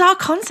a bizarre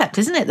concept,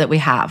 isn't it, that we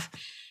have?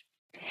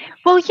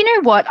 Well, you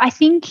know what? I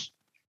think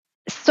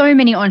so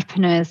many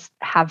entrepreneurs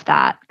have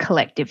that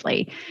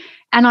collectively.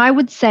 And I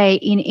would say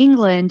in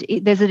England,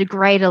 there's a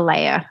greater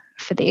layer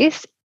for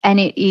this. And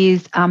it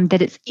is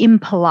that it's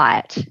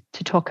impolite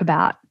to talk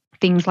about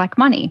things like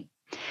money.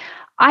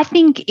 I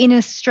think in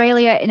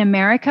Australia, in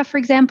America, for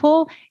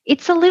example,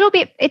 it's a little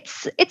bit,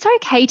 it's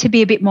okay to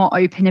be a bit more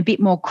open, a bit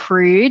more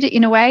crude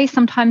in a way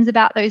sometimes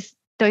about those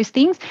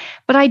things.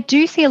 But I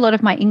do see a lot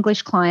of my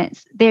English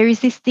clients, there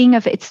is this thing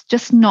of it's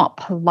just not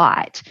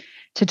polite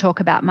to talk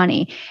about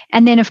money.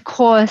 And then, of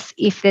course,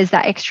 if there's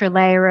that extra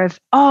layer of,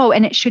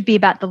 and it should be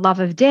about the love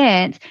of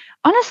dance.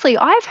 Honestly,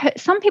 I've heard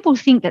some people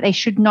think that they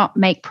should not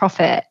make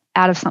profit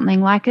out of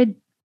something like a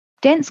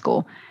dance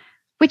school,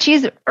 which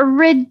is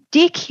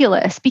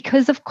ridiculous,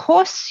 because of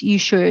course you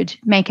should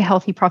make a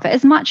healthy profit,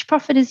 as much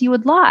profit as you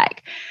would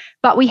like.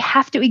 But we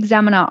have to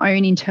examine our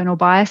own internal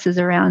biases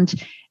around,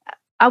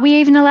 are we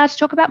even allowed to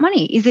talk about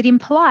money? Is it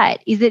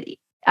impolite? Is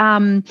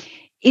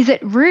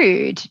it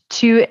rude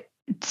to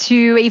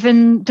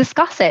even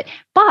discuss it?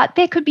 But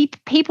there could be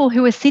people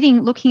who are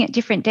sitting looking at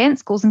different dance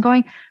schools and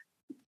going,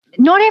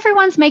 not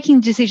everyone's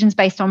making decisions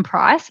based on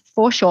price,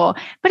 for sure,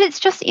 but it's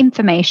just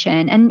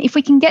information. And if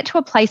we can get to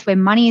a place where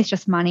money is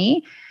just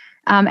money,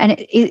 and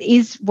it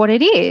is what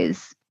it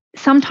is,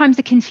 sometimes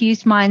a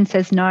confused mind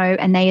says no,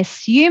 and they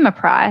assume a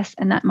price,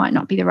 and that might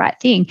not be the right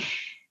thing.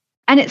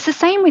 And it's the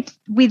same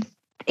with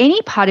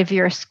any part of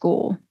your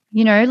school.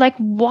 Like,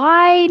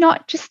 why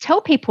not just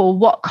tell people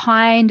what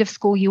kind of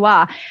school you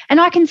are?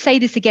 And I can say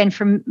this again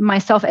from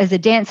myself as a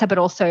dancer, but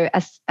also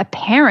as a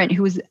parent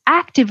who was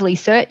actively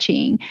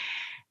searching.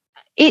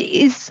 It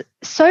is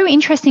so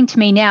interesting to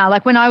me now.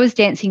 Like when I was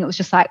dancing, it was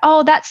just like,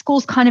 that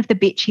school's kind of the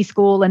bitchy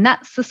school, and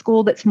that's the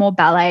school that's more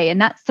ballet, and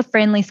that's the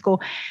friendly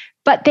school.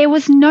 But there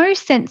was no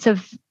sense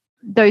of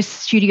those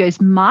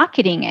studios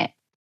marketing it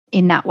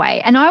in that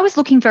way. And I was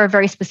looking for a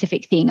very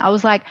specific thing. I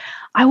was like,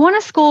 I want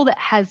a school that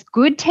has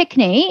good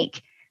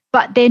technique,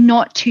 but they're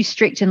not too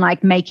strict and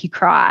like make you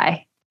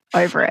cry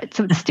over it.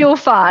 So it's still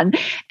fun.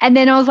 And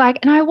then I was like,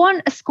 and I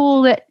want a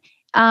school that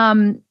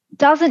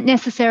doesn't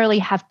necessarily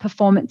have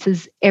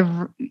performances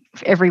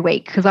every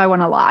week, because I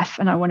want a life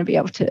and I want to be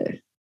able to,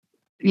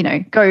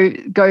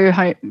 go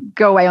home,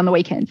 go away on the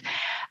weekends.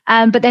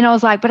 But then I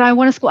was like, but I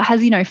want a school that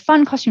has,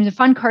 fun costumes and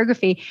fun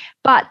choreography,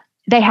 but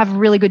they have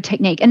really good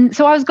technique. And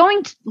so I was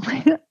going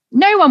to,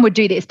 no one would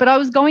do this, but I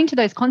was going to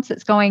those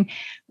concerts going,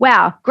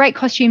 wow, great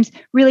costumes,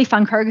 really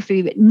fun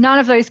choreography, but none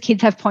of those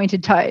kids have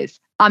pointed toes.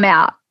 I'm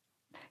out.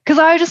 Because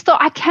I just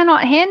thought, I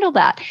cannot handle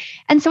that.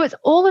 And so it's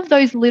all of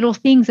those little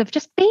things of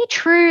just be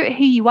true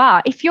who you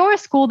are. If you're a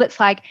school that's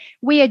like,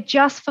 we are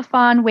just for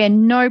fun, we're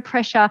no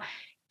pressure,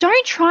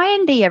 don't try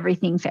and be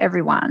everything for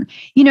everyone.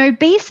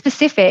 Be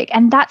specific.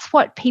 And that's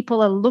what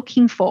people are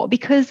looking for,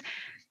 because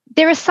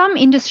there are some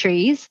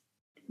industries,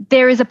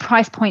 there is a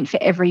price point for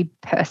every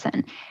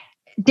person.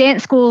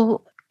 Dance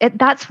school,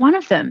 that's one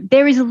of them.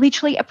 There is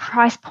literally a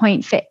price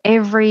point for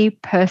every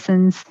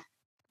person's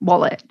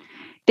wallet.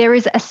 There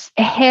is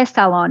a hair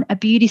salon, a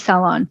beauty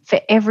salon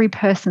for every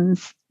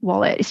person's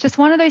wallet. It's just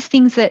one of those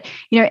things that,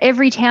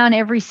 every town,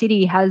 every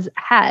city has.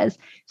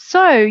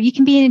 So you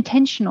can be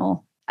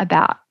intentional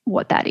about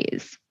what that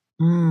is.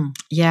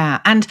 Yeah.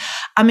 And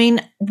I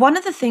mean, one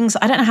of the things,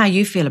 I don't know how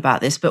you feel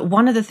about this, but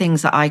one of the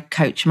things that I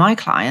coach my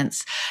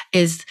clients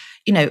is,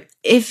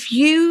 if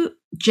you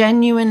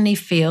genuinely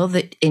feel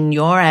that in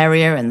your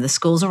area and the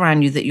schools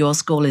around you that your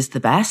school is the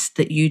best,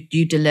 that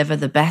you deliver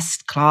the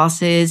best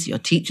classes, your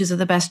teachers are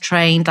the best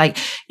trained, like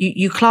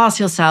you class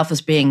yourself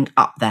as being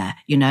up there,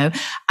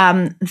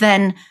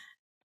 then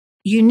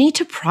you need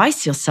to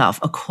price yourself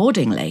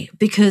accordingly,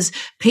 because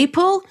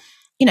people,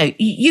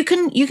 you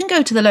can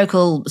go to the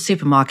local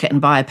supermarket and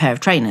buy a pair of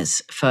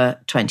trainers for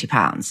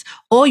 £20,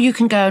 or you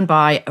can go and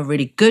buy a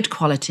really good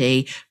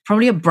quality,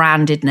 probably a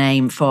branded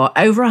name, for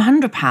over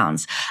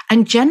 £100.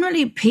 And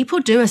generally people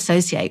do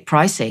associate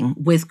pricing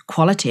with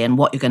quality and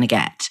what you're going to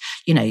get.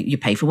 You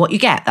pay for what you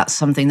get. That's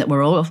something that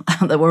we're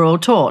all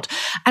taught.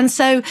 And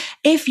so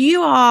if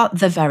you are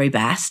the very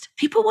best,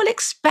 people will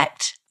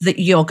expect that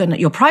your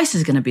price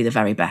is going to be the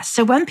very best.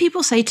 So when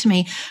people say to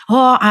me,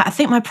 I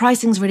think my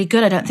pricing's really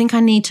good, I don't think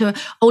I need to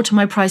alter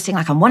my pricing,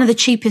 like I'm one of the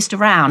cheapest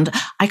around,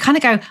 I kind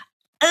of go,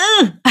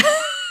 ugh.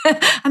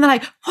 And they're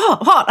like,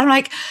 what? I'm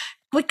like,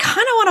 we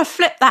kind of want to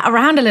flip that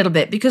around a little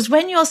bit, because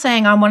when you're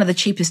saying I'm one of the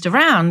cheapest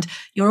around,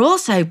 you're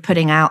also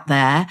putting out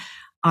there,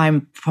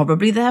 I'm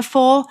probably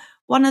therefore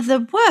one of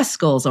the worst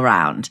schools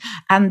around.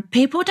 And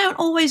people don't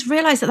always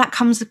realize that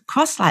comes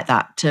across like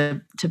that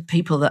to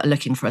people that are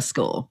looking for a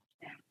school.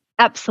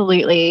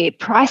 Absolutely.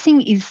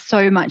 Pricing is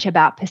so much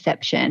about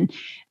perception.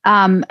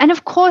 And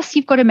of course,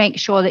 you've got to make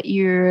sure that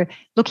you're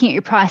looking at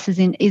your prices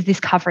is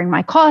this covering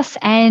my costs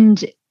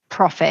and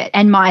profit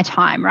and my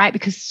time, right?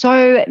 Because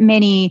so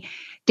many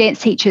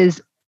dance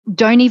teachers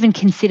don't even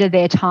consider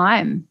their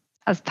time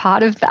as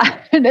part of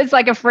that. It's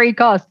like a free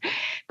cost.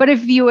 But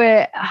if you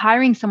were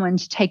hiring someone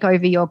to take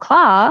over your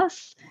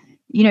class,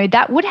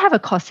 that would have a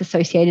cost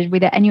associated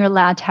with it, and you're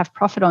allowed to have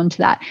profit onto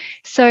that.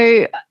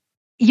 So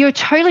you're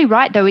totally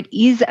right, though. It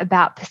is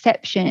about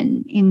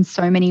perception in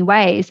so many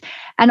ways.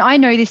 And I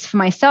know this for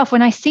myself.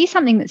 When I see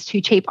something that's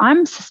too cheap,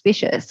 I'm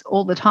suspicious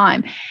all the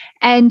time.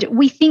 And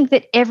we think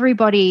that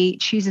everybody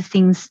chooses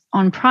things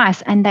on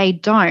price, and they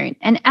don't.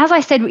 And as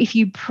I said, if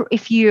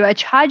you are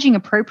charging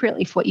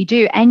appropriately for what you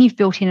do and you've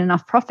built in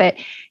enough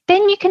profit,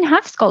 then you can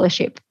have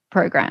scholarship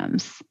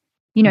programs.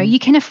 You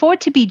can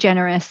afford to be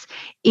generous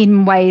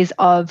in ways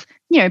of,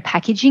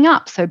 packaging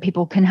up so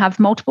people can have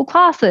multiple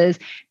classes,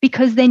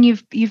 because then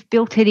you've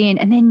built it in.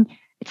 And then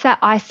it's that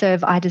I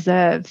serve, I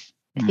deserve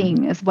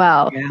thing as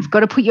well. Yeah. You've got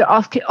to put your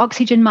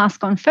oxygen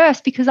mask on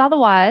first, because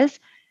otherwise,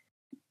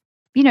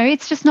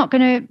 it's just you're not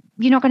going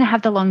to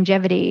have the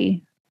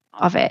longevity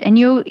of it, and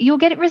you'll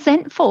get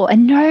resentful.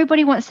 And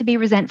nobody wants to be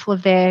resentful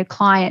of their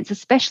clients,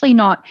 especially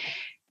not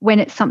when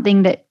it's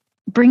something that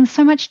brings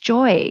so much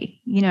joy.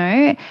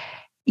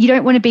 You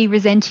don't want to be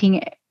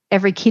resenting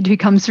every kid who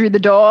comes through the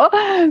door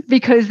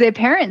because their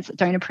parents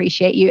don't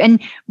appreciate you.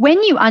 And when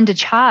you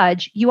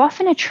undercharge, you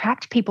often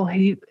attract people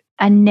who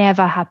are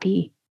never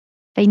happy.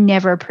 They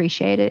never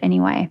appreciate it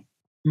anyway.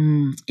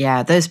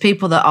 Yeah, those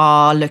people that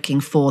are looking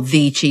for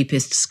the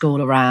cheapest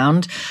school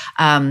around,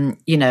 then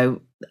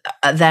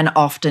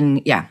often,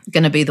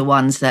 going to be the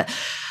ones that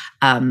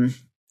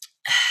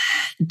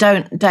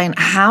don't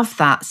have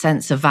that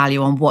sense of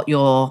value on what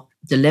you're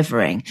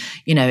delivering.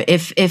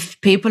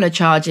 If people are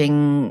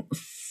charging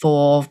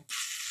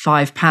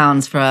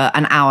 £5 for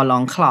an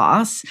hour-long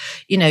class,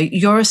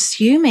 you're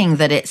assuming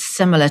that it's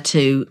similar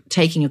to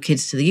taking your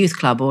kids to the youth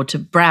club or to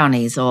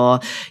brownies or,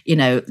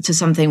 to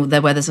something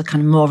where there's a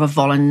kind of more of a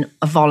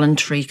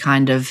voluntary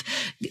kind of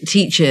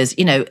teachers,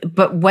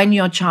 but when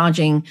you're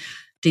charging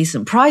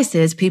decent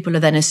prices, people are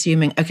then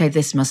assuming, okay,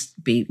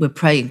 we're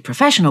paying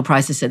professional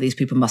prices, so these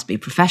people must be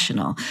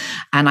professional.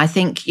 And I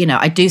think,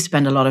 I do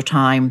spend a lot of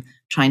time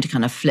trying to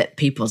kind of flip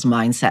people's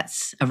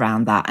mindsets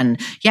around that. And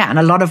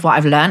a lot of what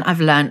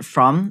I've learned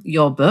from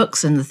your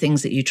books and the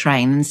things that you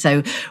train. And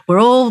so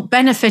we're all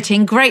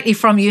benefiting greatly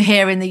from you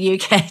here in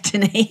the UK,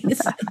 Denise.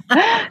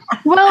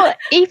 Well,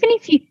 even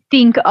if you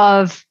think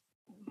of,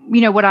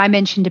 what I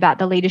mentioned about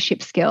the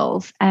leadership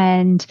skills,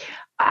 and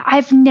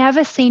I've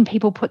never seen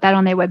people put that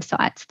on their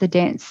websites, the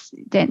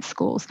dance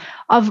schools,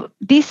 of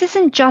this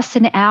isn't just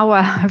an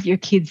hour of your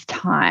kids'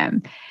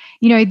 time.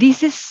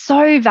 This is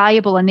so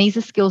valuable, and these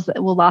are skills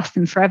that will last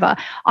them forever.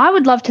 I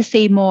would love to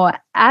see more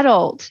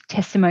adult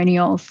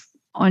testimonials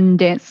on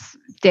dance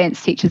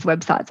teachers'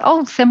 websites.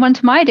 I'll send one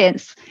to my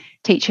dance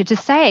teacher to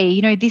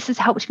say, this has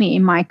helped me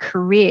in my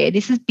career.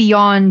 This is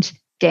beyond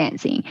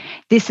dancing.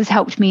 This has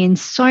helped me in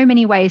so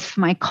many ways for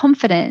my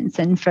confidence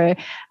and for,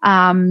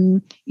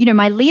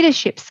 my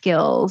leadership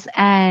skills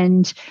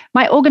and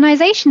my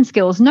organization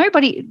skills.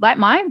 Nobody, like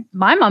my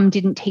mum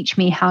didn't teach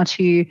me how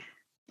to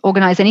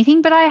organize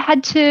anything, but I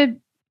had to,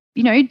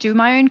 do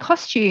my own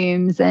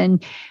costumes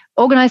and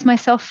organize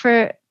myself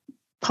for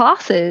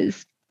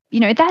classes.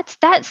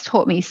 That's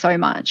taught me so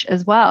much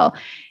as well.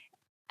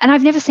 And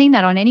I've never seen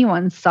that on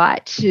anyone's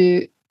site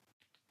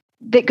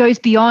that goes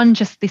beyond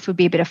just this would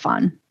be a bit of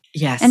fun.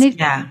 Yes. And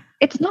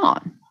it's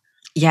not.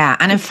 Yeah.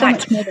 And in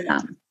fact, so much more than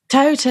that.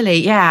 Totally.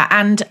 Yeah.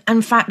 And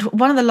in fact,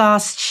 one of the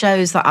last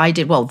shows that I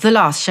did, the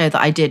last show that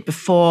I did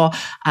before,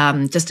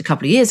 just a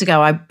couple of years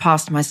ago, I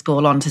passed my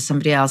school on to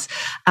somebody else.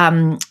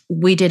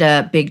 We did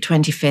a big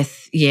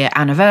 25th year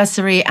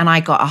anniversary, and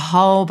I got a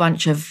whole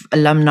bunch of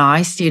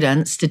alumni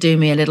students to do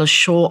me a little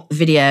short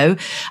video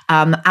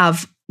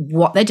of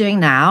what they're doing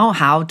now,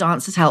 how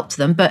dance has helped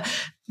them, but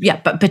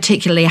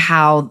particularly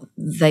how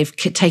they've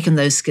taken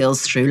those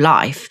skills through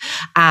life.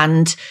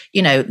 And,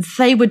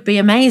 they would be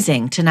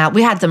amazing to now.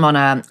 We had them on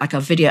a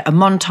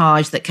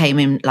montage that came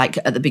in like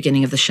at the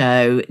beginning of the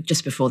show,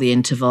 just before the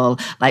interval.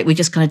 Like we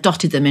just kind of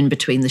dotted them in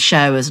between the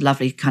show as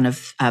lovely kind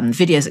of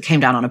videos that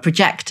came down on a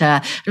projector.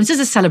 It was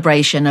just a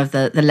celebration of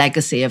the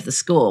legacy of the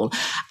school.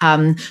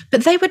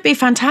 But they would be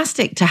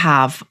fantastic to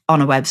have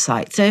on a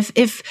website. So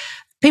if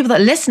people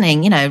that are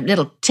listening,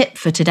 little tip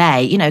for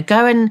today,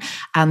 go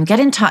and get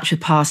in touch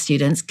with past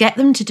students, get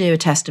them to do a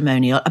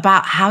testimonial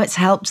about how it's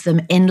helped them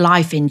in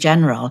life in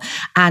general.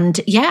 And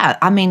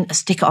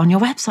stick it on your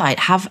website,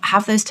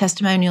 have those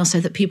testimonials so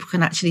that people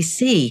can actually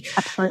see.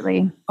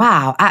 Absolutely.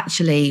 Wow,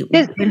 actually,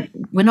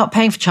 we're not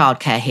paying for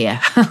childcare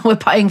here. We're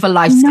paying for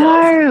life skills.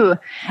 No,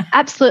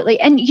 absolutely.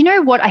 And you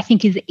know what I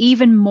think is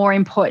even more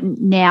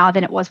important now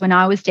than it was when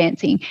I was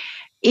dancing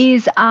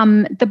is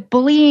the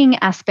bullying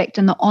aspect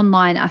and the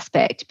online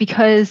aspect,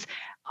 because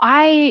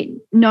I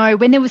know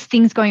when there was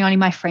things going on in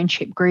my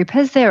friendship group,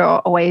 as there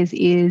always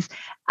is,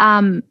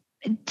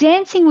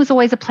 dancing was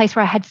always a place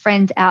where I had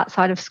friends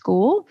outside of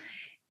school,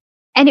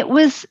 and there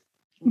was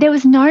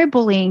no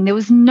bullying, there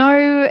was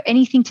no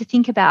anything to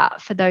think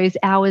about for those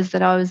hours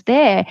that I was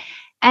there.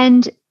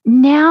 And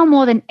now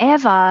more than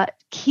ever,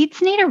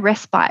 kids need a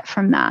respite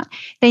from that.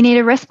 They need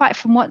a respite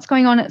from what's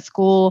going on at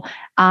school,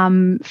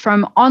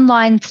 from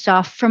online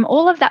stuff, from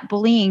all of that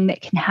bullying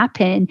that can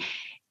happen.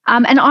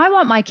 And I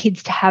want my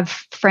kids to have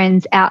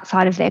friends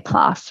outside of their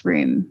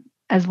classroom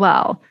as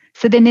well.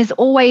 So then there's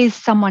always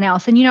someone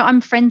else. And,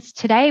 I'm friends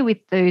today with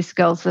those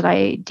girls that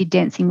I did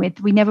dancing with.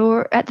 We never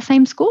were at the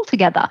same school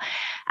together.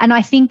 And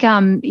I think,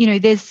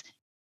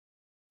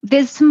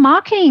 there's some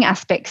marketing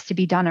aspects to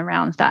be done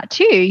around that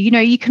too.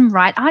 You can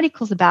write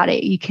articles about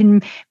it. You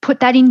can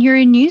put that in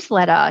your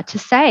newsletter to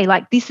say,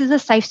 like, this is a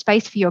safe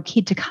space for your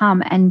kid to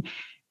come and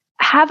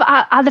have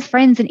other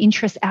friends and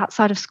interests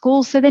outside of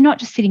school, so they're not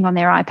just sitting on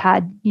their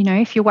iPad,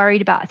 if you're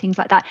worried about things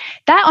like that.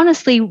 That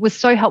honestly was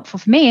so helpful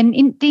for me.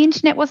 And the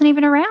internet wasn't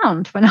even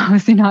around when I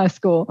was in high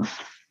school.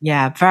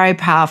 Yeah, very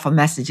powerful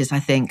messages, I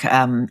think,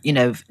 to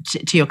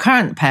your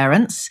current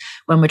parents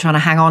when we're trying to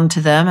hang on to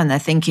them and they're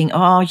thinking,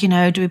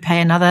 do we pay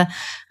another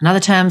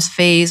term's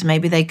fees?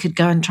 Maybe they could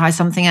go and try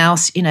something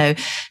else,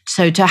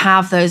 So to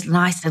have those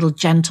nice little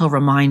gentle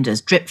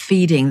reminders, drip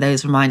feeding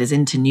those reminders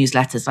into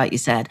newsletters, like you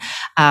said,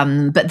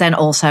 but then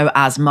also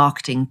as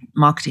marketing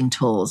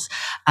tools.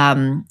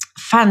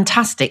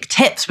 Fantastic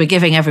tips we're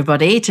giving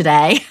everybody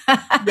today.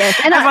 Yes,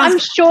 and I'm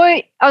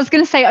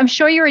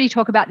sure you already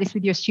talk about this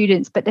with your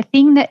students, but the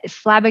thing that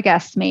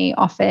flabbergasts me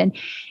often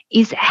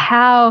is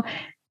how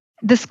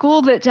the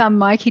school that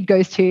my kid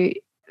goes to,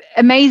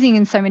 amazing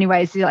in so many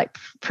ways, they're like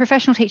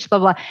professional teachers, blah,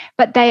 blah,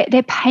 but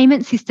their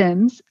payment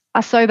systems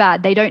are so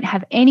bad. They don't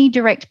have any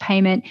direct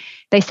payment.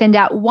 They send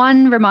out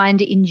one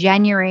reminder in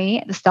January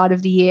at the start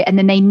of the year, and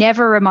then they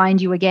never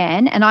remind you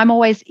again. And I'm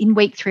always in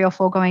week 3 or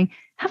 4 going,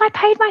 have I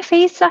paid my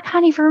fees? I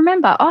can't even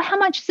remember. Oh, how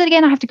much is it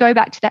again? I have to go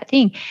back to that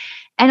thing.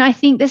 And I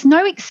think there's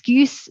no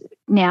excuse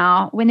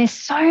now when there's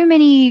so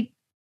many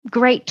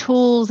great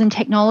tools and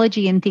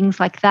technology and things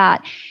like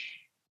that.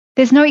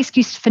 There's no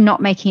excuse for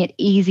not making it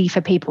easy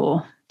for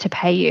people to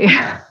pay you.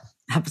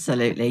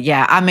 Absolutely.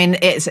 Yeah. I mean,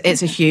 it's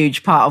a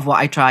huge part of what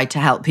I try to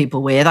help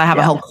people with. I have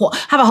a whole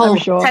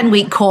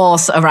 10-week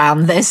course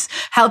around this,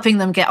 helping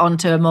them get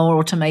onto a more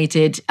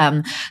automated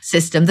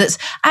system that's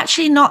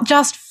actually not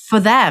just for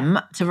them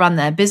to run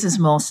their business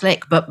more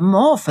slick, but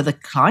more for the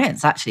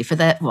clients, actually, for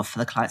their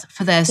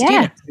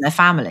students and their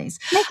families.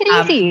 Make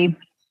it easy.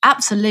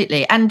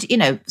 Absolutely. And,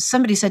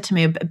 somebody said to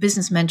me, a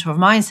business mentor of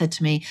mine said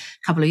to me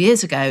a couple of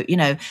years ago,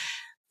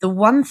 the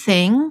one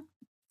thing,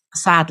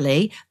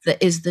 sadly,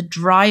 that is the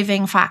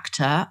driving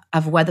factor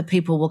of whether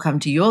people will come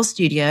to your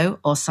studio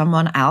or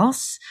someone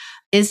else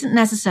isn't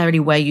necessarily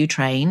where you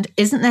trained,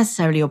 isn't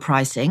necessarily your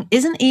pricing,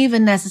 isn't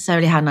even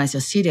necessarily how nice your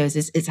studios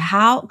is. It's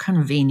how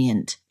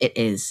convenient it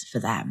is for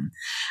them.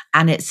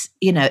 And it's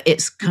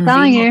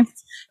convenient.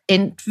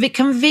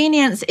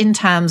 Convenience in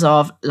terms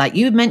of, like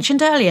you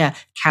mentioned earlier,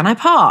 can I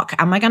park?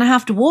 Am I going to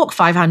have to walk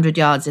 500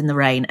 yards in the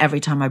rain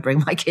every time I bring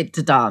my kid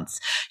to dance?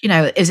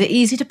 Is it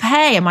easy to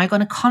pay? Am I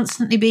going to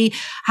constantly be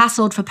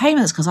hassled for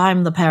payments because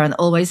I'm the parent that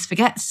always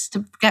forgets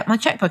to get my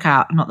checkbook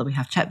out? Not that we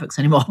have checkbooks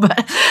anymore,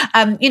 but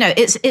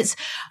it's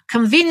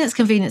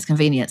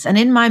convenience. And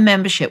in my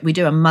membership, we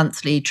do a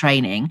monthly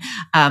training.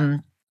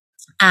 And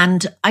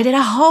I did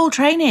a whole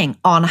training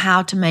on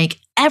how to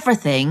make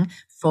everything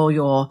for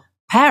your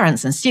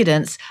parents and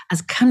students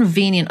as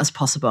convenient as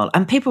possible.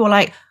 And people were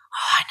like,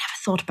 oh, I never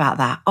thought about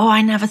that. Oh,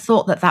 I never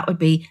thought that would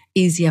be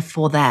easier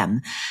for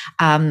them.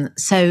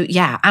 So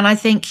yeah. And I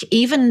think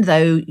even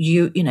though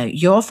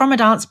you're from a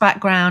dance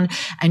background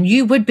and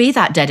you would be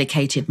that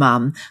dedicated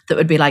mum that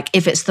would be like,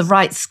 if it's the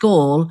right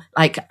school,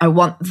 like I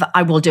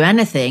will do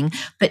anything.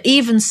 But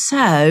even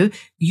so,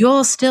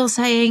 you're still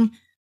saying,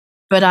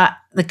 but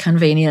the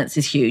convenience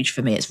is huge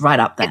for me. It's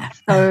right up there.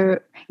 So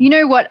you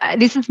know what?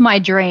 This is my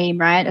dream,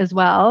 right? As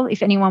well,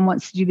 if anyone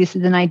wants to do this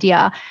as an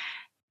idea,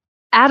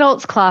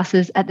 adults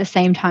classes at the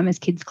same time as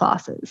kids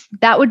classes.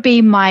 That would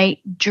be my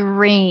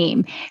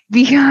dream,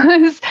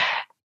 because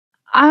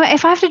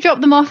if I have to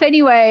drop them off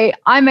anyway,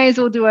 I may as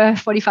well do a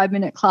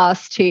 45-minute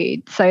class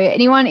too. So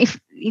anyone, if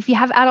you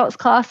have adults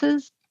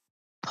classes,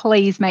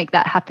 please make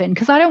that happen,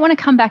 because I don't want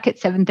to come back at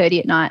 7:30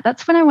 at night.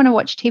 That's when I want to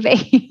watch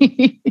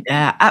TV.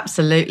 Yeah,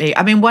 absolutely.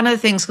 I mean, one of the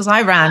things, because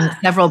I ran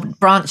several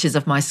branches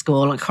of my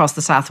school across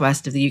the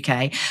southwest of the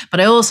UK, but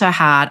I also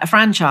had a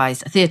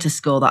franchise, a theatre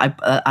school that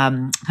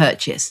I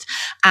purchased.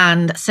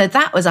 And so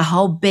that was a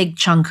whole big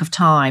chunk of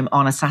time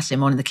on a Saturday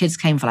morning. The kids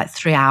came for like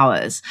 3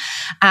 hours.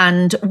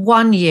 And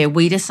one year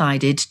we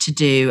decided to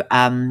do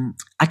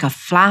like a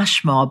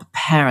flash mob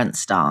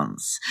parents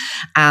dance.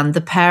 And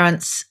the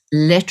parents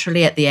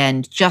literally at the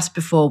end, just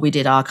before we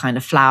did our kind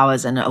of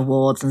flowers and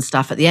awards and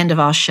stuff, at the end of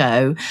our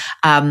show,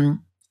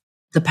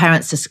 the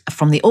parents just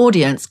from the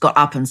audience got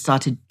up and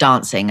started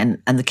dancing,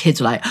 and the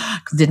kids were like,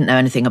 didn't know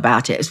anything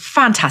about it. It was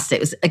fantastic.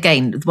 It was,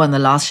 again, one of the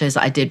last shows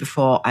that I did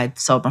before I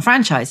sold my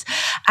franchise.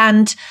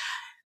 And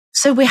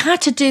so we had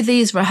to do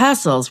these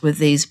rehearsals with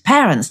these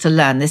parents to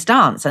learn this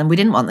dance, and we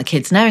didn't want the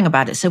kids knowing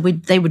about it. So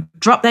they would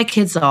drop their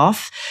kids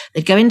off,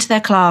 they'd go into their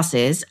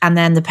classes, and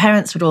then the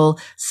parents would all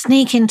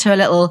sneak into a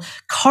little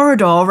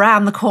corridor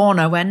around the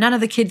corner where none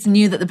of the kids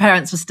knew that the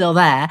parents were still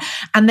there,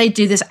 and they'd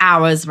do this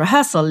hour's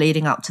rehearsal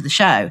leading up to the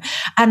show.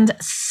 And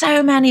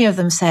so many of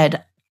them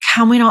said,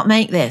 can we not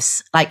make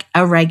this like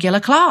a regular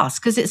class?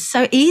 Because it's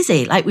so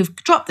easy. Like, we've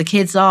dropped the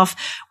kids off.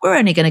 We're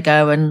only going to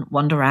go and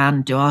wander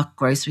around, do our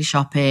grocery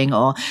shopping,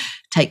 or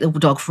take the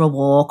dog for a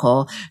walk,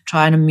 or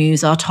try and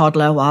amuse our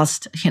toddler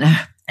whilst,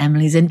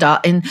 Emily's in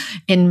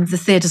the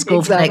theatre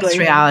school for the next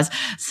 3 hours.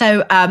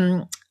 So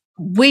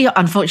we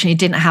unfortunately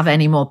didn't have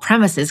any more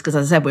premises because,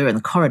 as I said, we were in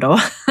the corridor.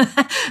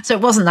 So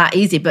it wasn't that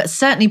easy. But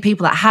certainly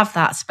people that have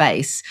that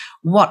space,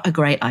 what a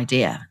great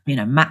idea,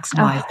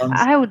 maximize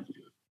on.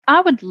 I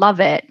would love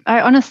it.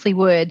 I honestly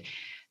would.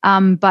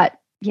 But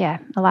yeah,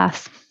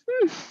 alas,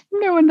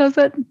 no one does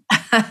it.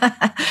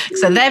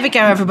 So there we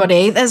go,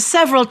 everybody. There's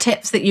several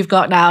tips that you've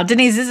got now.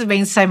 Denise, this has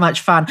been so much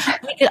fun.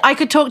 I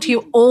could talk to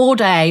you all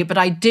day, but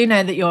I do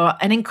know that you're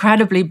an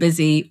incredibly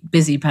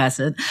busy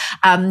person.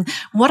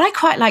 What I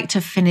quite like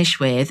to finish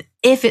with,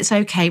 if it's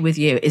okay with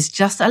you, is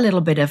just a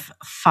little bit of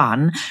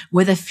fun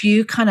with a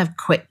few kind of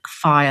quick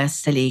fire,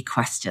 silly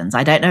questions.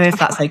 I don't know if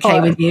that's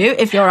okay with you,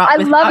 if you're up I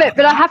with love it,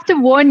 but I have to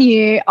warn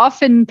you,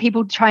 often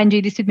people try and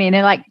do this with me and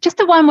they're like, just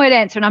a one-word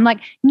answer. And I'm like,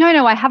 no,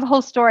 I have a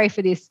whole story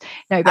for this.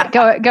 No, but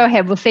go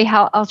ahead. We'll see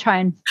how I'll try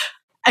and.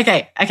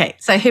 Okay.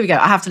 So here we go.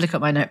 I have to look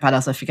at my notepad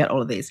else I forget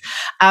all of these.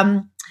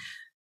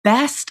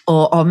 Best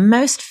or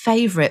most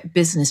favorite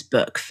business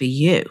book for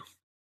you?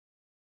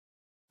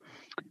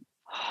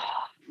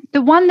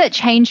 The one that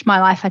changed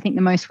my life, I think,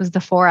 the most was The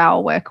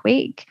 4-Hour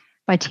Workweek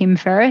by Tim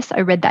Ferriss.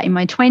 I read that in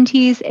my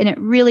 20s, and it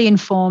really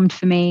informed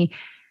for me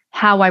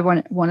how I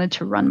wanted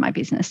to run my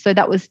business. So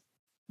that was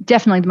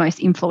definitely the most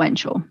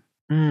influential.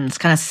 It's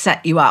kind of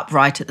set you up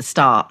right at the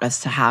start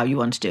as to how you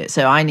want to do it.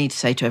 So I need to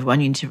say to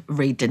everyone, you need to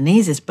read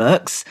Denise's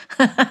books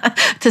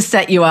to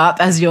set you up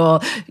as your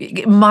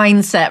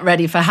mindset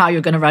ready for how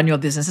you're going to run your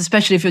business,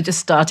 especially if you're just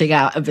starting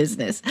out a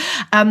business.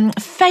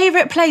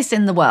 Favorite place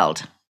in the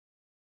world?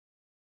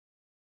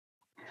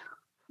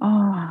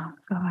 Oh,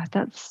 God,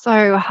 that's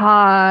so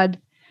hard.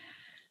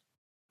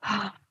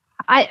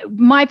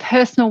 My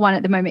personal one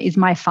at the moment is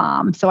my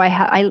farm. So I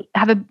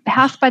have a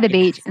house by the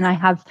beach, and I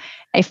have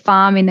a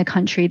farm in the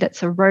country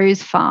that's a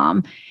rose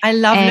farm. I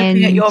love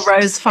looking at your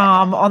rose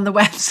farm on the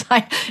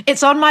website.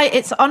 It's on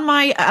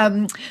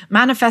my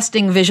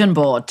manifesting vision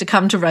board to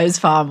come to Rose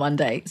Farm one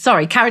day.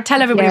 Sorry,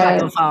 tell everybody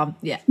about your farm.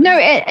 Yeah. No,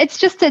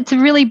 it's a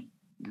really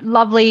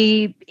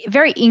lovely,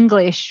 very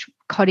English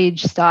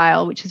cottage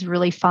style, which is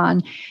really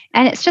fun.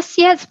 And it's just,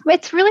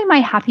 it's really my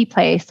happy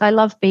place. I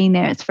love being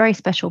there. It's a very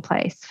special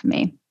place for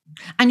me.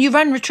 And you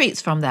run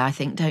retreats from there, I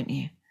think, don't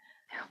you?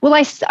 Well,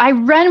 I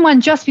ran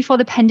one just before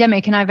the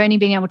pandemic, and I've only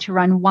been able to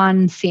run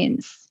one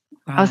since.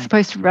 Right. I was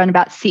supposed to run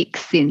about 6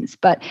 since,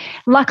 but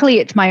luckily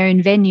it's my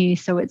own venue,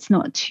 so it's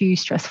not too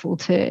stressful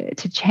to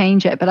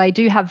change it. But I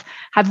do have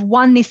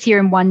one this year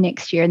and one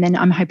next year, and then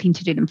I'm hoping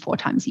to do them 4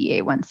 times a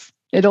year once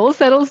it all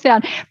settles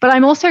down. But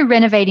I'm also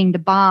renovating the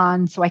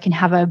barn so I can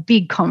have a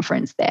big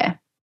conference there.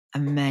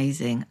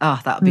 Amazing.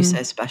 Oh, that would be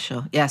so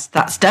special. Yes,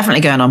 that's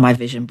definitely going on my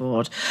vision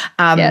board.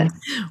 Yes.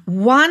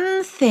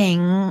 One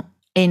thing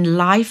in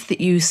life that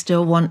you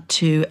still want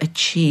to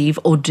achieve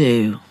or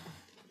do?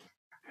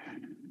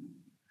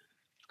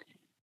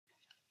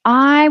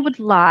 I would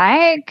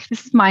like,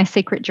 this is my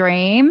secret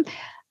dream.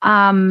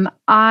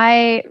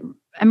 I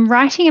am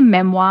writing a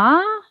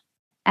memoir,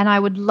 and I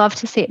would love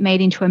to see it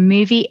made into a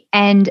movie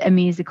and a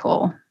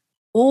musical.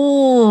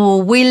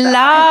 Oh, we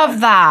love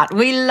that.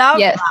 We love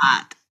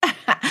that.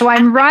 So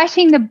I'm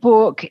writing the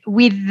book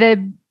with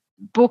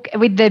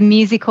the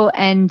musical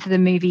and the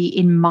movie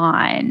in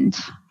mind.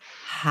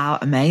 How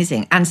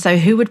amazing. And so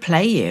who would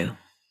play you?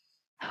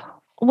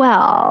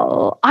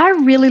 Well, I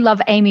really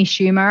love Amy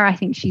Schumer. I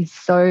think she's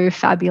so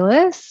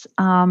fabulous.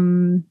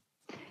 One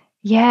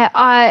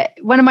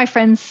of my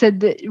friends said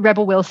that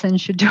Rebel Wilson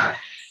should do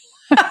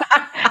it.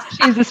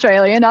 She's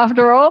Australian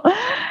after all.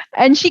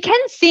 And she can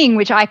sing,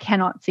 which I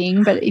cannot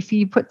sing, but if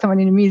you put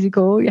someone in a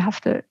musical, they have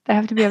to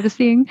be able to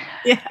sing.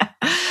 Yeah.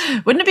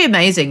 Wouldn't it be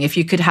amazing if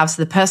you could have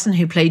the person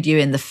who played you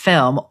in the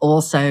film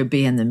also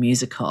be in the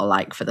musical,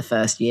 like for the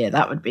first year?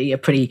 That would be a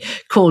pretty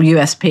cool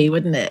USP,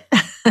 wouldn't it?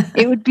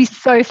 It would be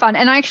so fun.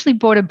 And I actually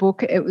bought a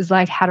book. It was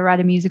like How to Write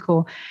a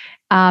Musical.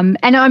 And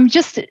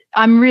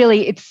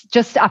it's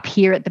just up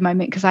here at the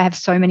moment because I have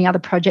so many other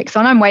projects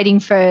on. I'm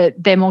waiting for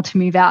them all to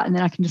move out, and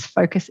then I can just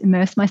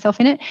immerse myself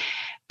in it.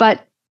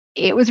 But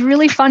it was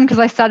really fun because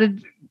I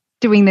started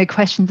doing the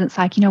questions. It's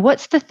like,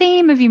 what's the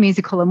theme of your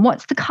musical and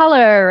what's the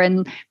color,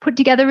 and put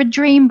together a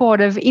dream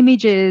board of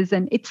images.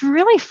 And it's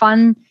really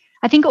fun.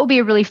 I think it will be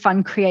a really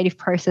fun creative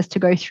process to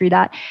go through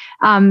that.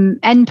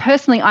 And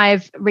personally,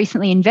 I've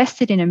recently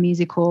invested in a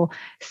musical.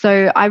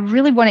 So I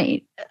really want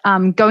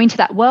to go into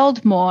that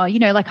world more.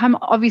 I'm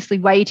obviously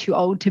way too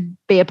old to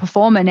be a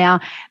performer now,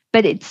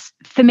 but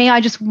for me, I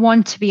just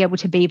want to be able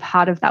to be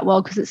part of that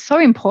world because it's so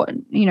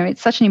important.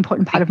 It's such an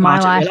important part of my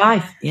life. Your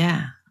life.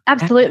 Yeah.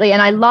 Absolutely.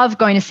 And I love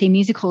going to see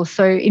musicals.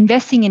 So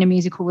investing in a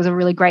musical was a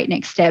really great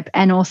next step.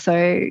 And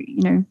also,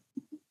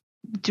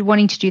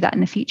 wanting to do that in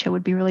the future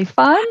would be really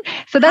fun.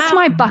 So that's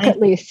my bucket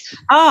list.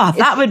 Oh,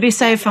 that would be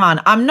so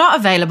fun. I'm not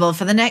available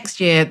for the next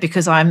year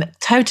because I'm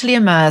totally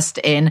immersed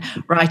in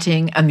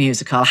writing a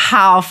musical.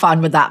 How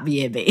fun would that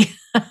year be?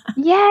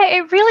 Yeah,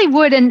 it really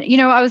would. And,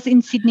 I was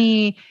in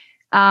Sydney.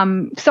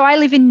 So I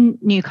live in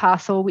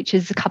Newcastle, which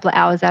is a couple of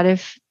hours out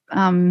of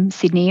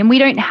Sydney, and we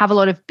don't have a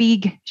lot of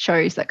big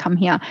shows that come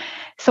here.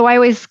 So I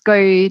always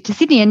go to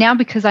Sydney, and now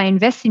because I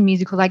invest in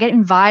musicals, I get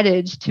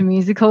invited to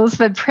musicals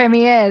for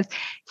premieres.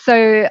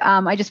 So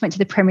I just went to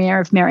the premiere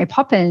of Mary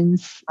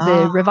Poppins,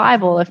 the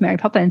revival of Mary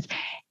Poppins,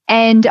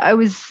 and I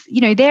was,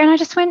 there, and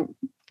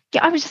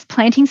I was just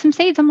planting some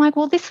seeds. I'm like,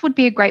 well, this would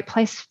be a great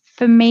place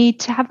for me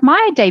to have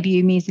my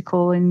debut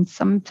musical in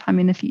sometime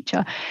in the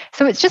future.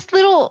 So it's just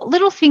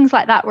little things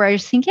like that where I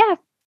just think, yeah,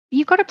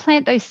 you've got to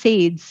plant those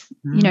seeds.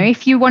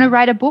 If you want to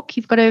write a book,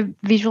 you've got to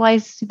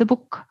visualize the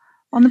book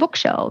on the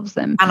bookshelves.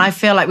 And I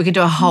feel like we could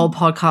do a whole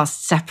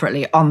podcast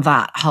separately on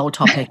that whole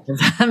topic of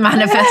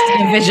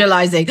manifesting and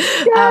visualizing.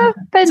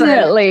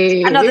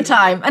 Definitely. So another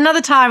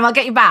time, I'll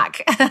get you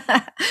back.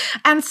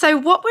 And so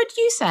what would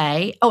you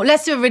say? Oh,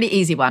 let's do a really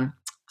easy one.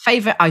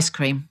 Favorite ice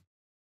cream?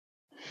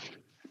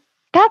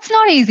 That's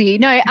not easy.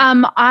 No,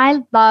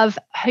 I love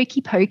Hokey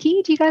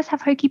Pokey. Do you guys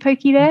have Hokey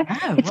Pokey there?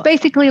 No, it's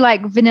basically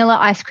like vanilla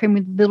ice cream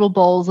with little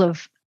balls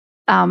of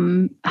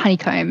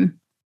honeycomb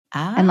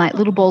and like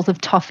little balls of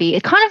toffee.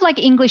 It's kind of like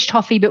English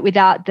toffee, but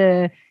without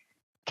the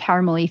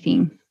caramelly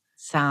thing.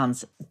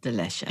 Sounds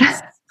delicious.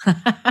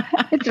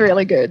 It's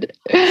really good.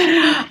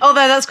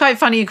 Although that's quite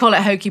funny you call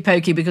it Hokey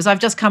Pokey, because I've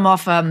just come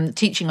off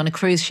teaching on a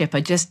cruise ship.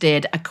 I just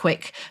did a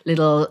quick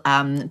little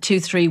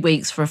 2-3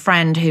 weeks for a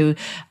friend who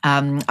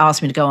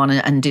asked me to go on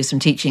and do some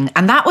teaching.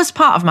 And that was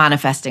part of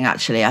manifesting,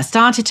 actually. I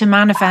started to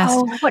manifest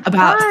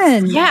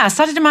I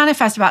started to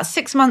manifest about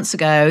 6 months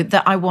ago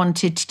that I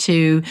wanted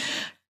to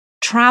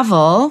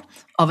travel.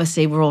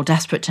 Obviously, we're all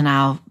desperate to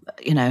now,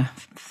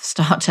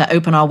 start to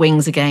open our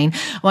wings again.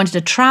 I wanted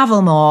to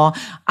travel more,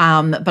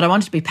 but I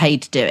wanted to be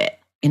paid to do it.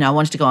 I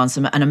wanted to go on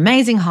an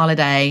amazing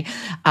holiday,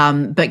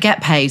 but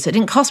get paid. So it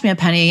didn't cost me a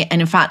penny.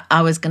 And in fact,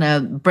 I was going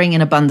to bring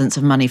in abundance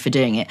of money for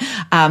doing it.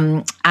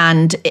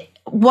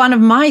 One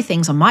of my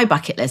things on my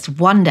bucket list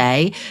one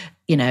day,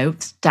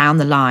 down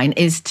the line,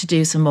 is to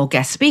do some more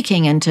guest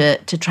speaking and to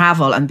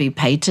travel and be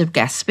paid to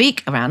guest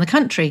speak around the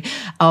country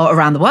or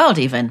around the world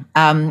even.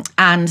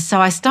 And so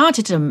I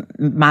started to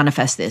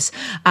manifest this.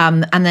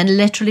 And then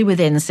literally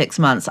within 6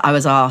 months, I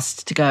was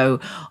asked to go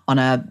on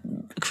a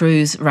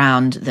cruise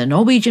around the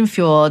Norwegian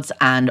fjords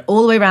and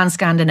all the way around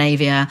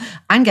Scandinavia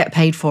and get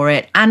paid for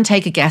it and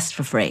take a guest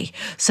for free.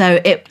 So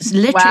it was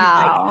literally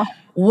like,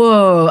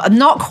 whoa,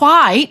 not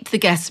quite the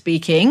guest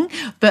speaking,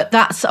 but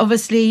that's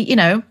obviously,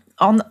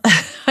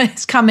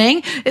 it's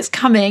coming.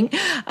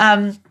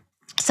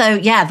 So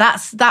yeah,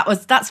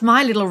 that's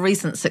my little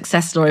recent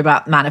success story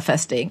about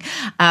manifesting.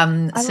 I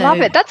love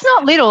it. That's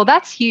not little.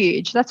 That's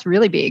huge. That's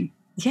really big.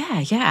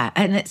 Yeah.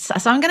 And so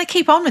I'm going to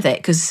keep on with it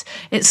because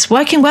it's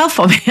working well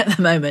for me at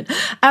the moment.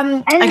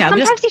 And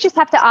sometimes you just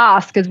have to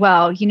ask as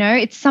well.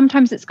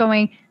 Sometimes it's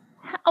going,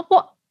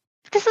 what?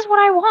 This is what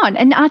I want,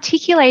 and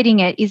articulating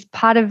it is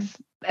part of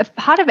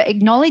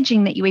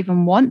acknowledging that you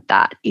even want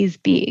that is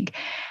big.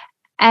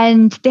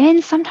 And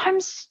then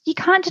sometimes you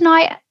can't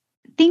deny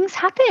things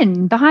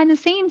happen behind the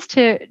scenes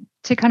to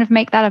kind of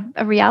make that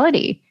a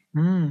reality.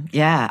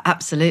 Yeah,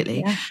 absolutely.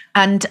 Yeah.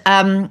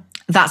 And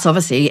that's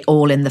obviously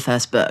all in the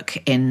first book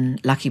in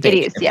Lucky Bitch.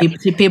 It is,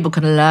 yeah. People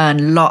can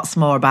learn lots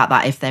more about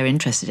that if they're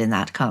interested in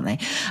that, can't they?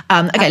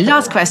 Okay,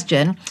 last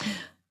question.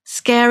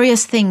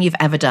 Scariest thing you've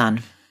ever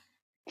done?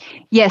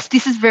 Yes,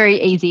 this is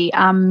very easy.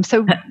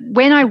 So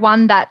when I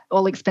won that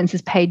all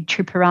expenses paid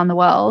trip around the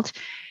world,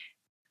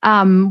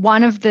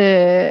 one of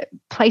the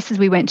places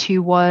we went to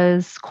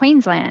was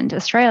Queensland,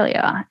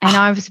 Australia. And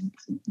I was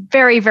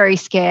very, very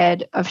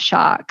scared of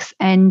sharks.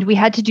 And we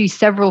had to do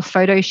several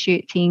photo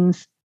shoot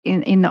things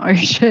in the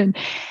ocean.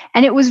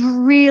 And it was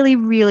really,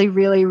 really,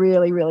 really,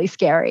 really, really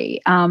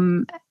scary.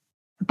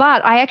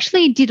 But I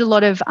actually did a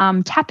lot of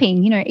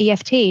tapping,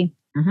 EFT,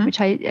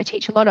 which I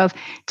teach a lot of,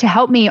 to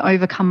help me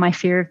overcome my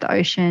fear of the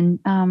ocean.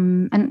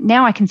 And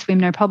now I can swim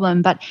no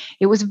problem. But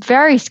it was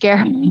very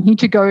scary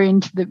to go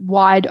into the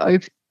wide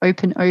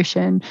open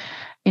ocean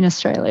in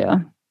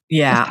Australia.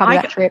 Yeah, as part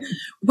of that trip.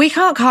 We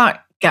can't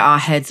get our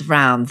heads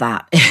around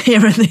that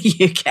here in the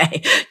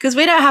UK because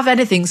we don't have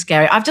anything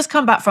scary. I've just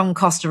come back from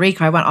Costa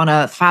Rica. I went on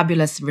a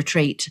fabulous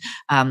retreat,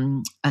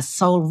 a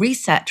soul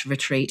reset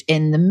retreat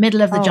in the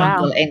middle of the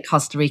jungle in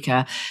Costa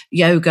Rica,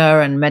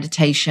 yoga and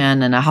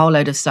meditation and a whole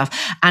load of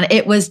stuff. And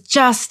it was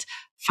just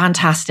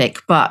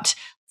fantastic. But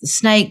the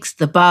snakes,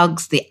 the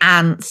bugs, the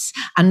ants,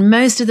 and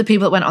most of the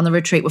people that went on the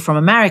retreat were from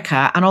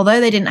America. And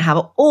although they didn't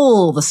have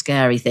all the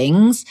scary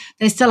things,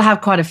 they still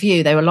have quite a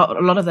few. They were a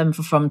lot of them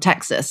from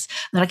Texas.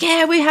 And they're like,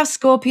 yeah, we have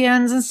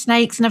scorpions and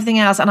snakes and everything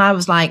else. And I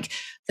was like,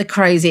 the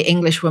crazy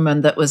English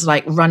woman that was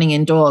like running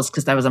indoors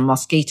because there was a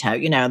mosquito.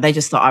 They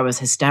just thought I was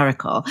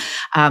hysterical.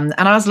 And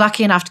I was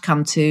lucky enough to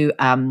come to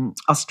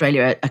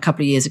Australia a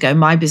couple of years ago.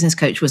 My business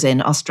coach was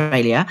in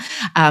Australia,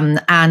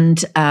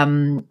 and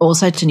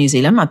also to New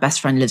Zealand. My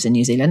best friend lives in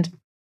New Zealand.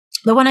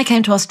 But when I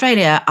came to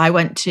Australia, I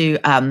went to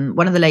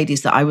one of the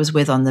ladies that I was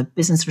with on the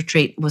business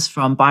retreat was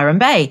from Byron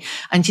Bay.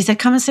 And she said,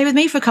 come and stay with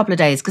me for a couple of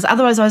days, because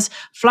otherwise I was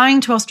flying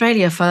to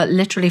Australia for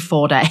literally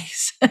 4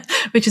 days,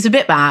 which is a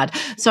bit bad.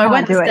 So I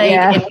went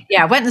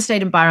and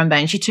stayed in Byron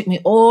Bay, and she took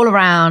me all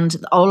around,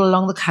 all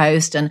along the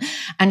coast. And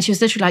she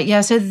was literally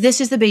like, so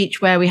this is the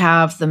beach where we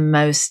have the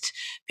most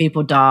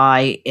people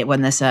die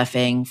when they're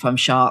surfing from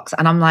sharks.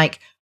 And I'm like,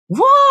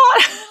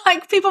 what?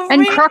 Like people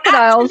and really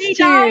crocodiles too.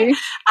 Die.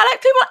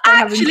 People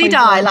actually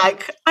die.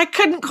 Like I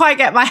couldn't quite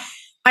get my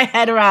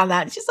head around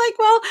that. She's like,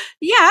 well,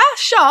 yeah,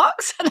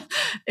 sharks.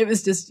 It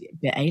was just a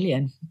bit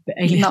alien.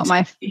 Not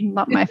my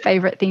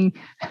favorite thing.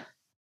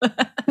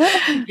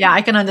 Yeah,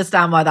 I can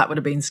understand why that would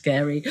have been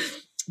scary.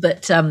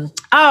 But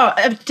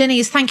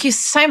Denise, thank you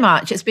so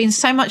much. It's been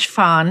so much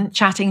fun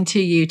chatting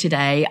to you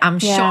today. I'm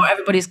sure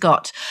everybody's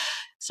got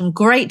some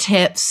great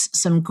tips,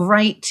 some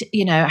great,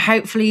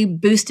 hopefully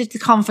boosted the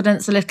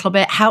confidence a little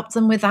bit, helped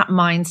them with that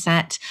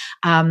mindset.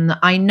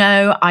 I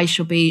know I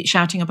shall be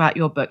shouting about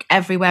your book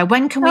everywhere.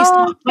 When can we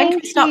start buying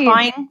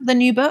the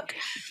new book?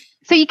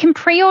 So you can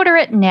pre-order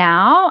it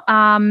now.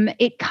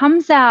 It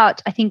comes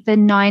out, I think, the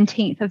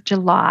 19th of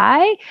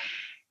July.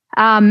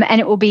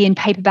 And it will be in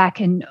paperback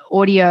and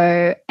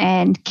audio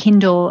and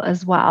Kindle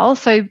as well.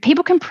 So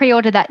people can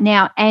pre-order that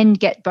now and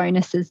get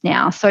bonuses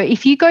now. So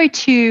if you go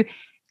to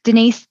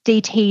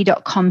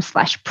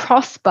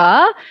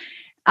denisedt.com/prosper,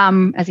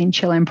 as in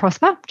chill and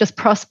prosper, just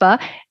prosper,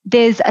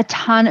 there's a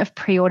ton of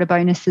pre-order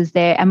bonuses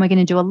there. And we're going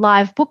to do a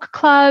live book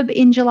club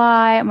in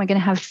July, and we're going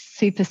to have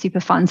super, super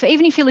fun. So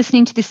even if you're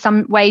listening to this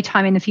some way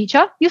time in the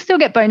future, you'll still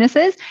get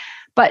bonuses.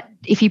 But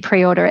if you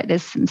pre-order it,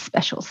 there's some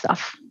special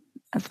stuff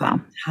as well.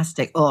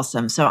 Fantastic.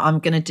 Awesome. So I'm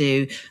going to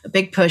do a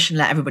big push and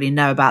let everybody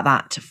know about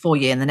that for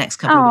you in the next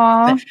couple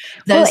of weeks.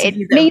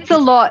 It means a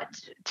lot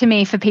to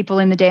me for people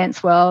in the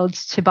dance world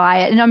to buy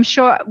it. And I'm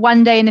sure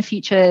one day in the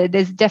future,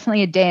 there's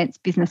definitely a dance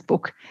business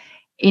book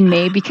in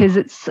me,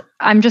 because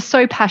I'm just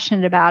so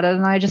passionate about it.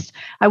 And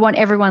I want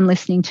everyone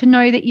listening to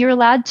know that you're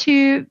allowed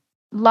to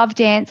love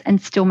dance and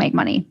still make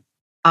money.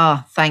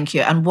 Oh, thank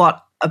you. And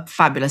what a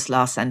fabulous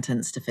last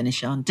sentence to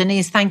finish on.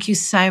 Denise, thank you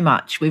so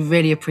much. We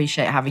really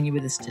appreciate having you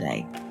with us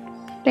today.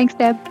 Thanks,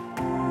 Deb.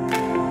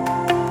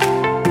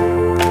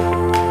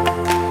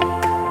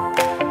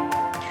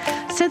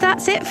 So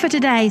that's it for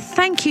today.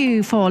 Thank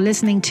you for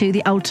listening to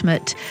the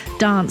Ultimate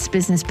Dance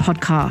Business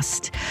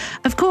Podcast.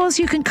 Of course,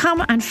 you can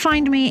come and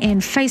find me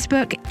in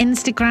Facebook,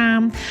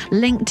 Instagram,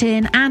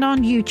 LinkedIn, and on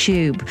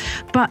YouTube.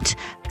 But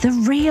the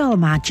real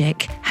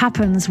magic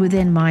happens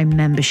within my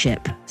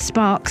membership.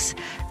 Sparks,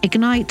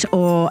 Ignite,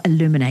 or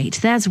Illuminate.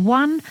 There's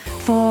one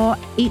for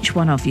each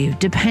one of you,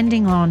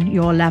 depending on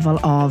your level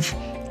of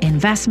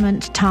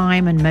investment,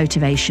 time, and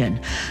motivation.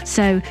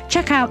 So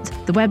check out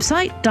the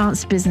website,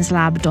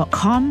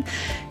 dancebusinesslab.com.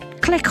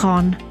 Click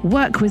on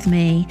Work With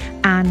Me,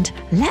 and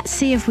let's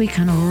see if we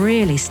can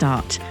really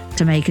start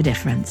to make a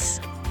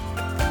difference.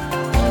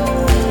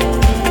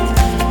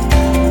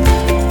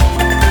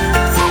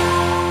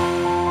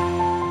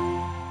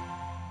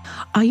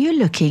 Are you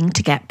looking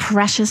to get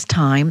precious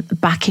time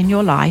back in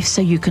your life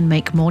so you can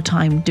make more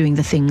time doing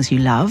the things you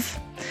love?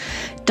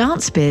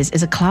 DanceBiz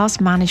is a class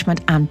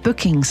management and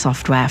booking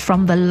software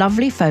from the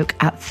lovely folk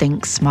at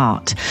Think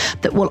Smart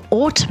that will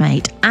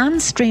automate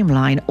and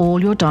streamline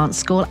all your dance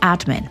school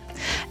admin.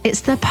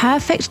 It's the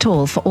perfect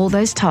tool for all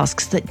those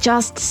tasks that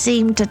just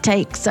seem to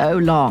take so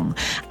long,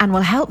 and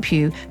will help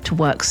you to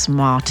work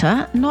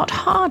smarter, not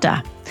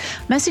harder.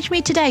 Message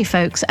me today,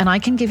 folks, and I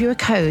can give you a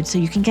code so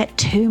you can get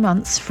 2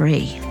 months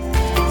free.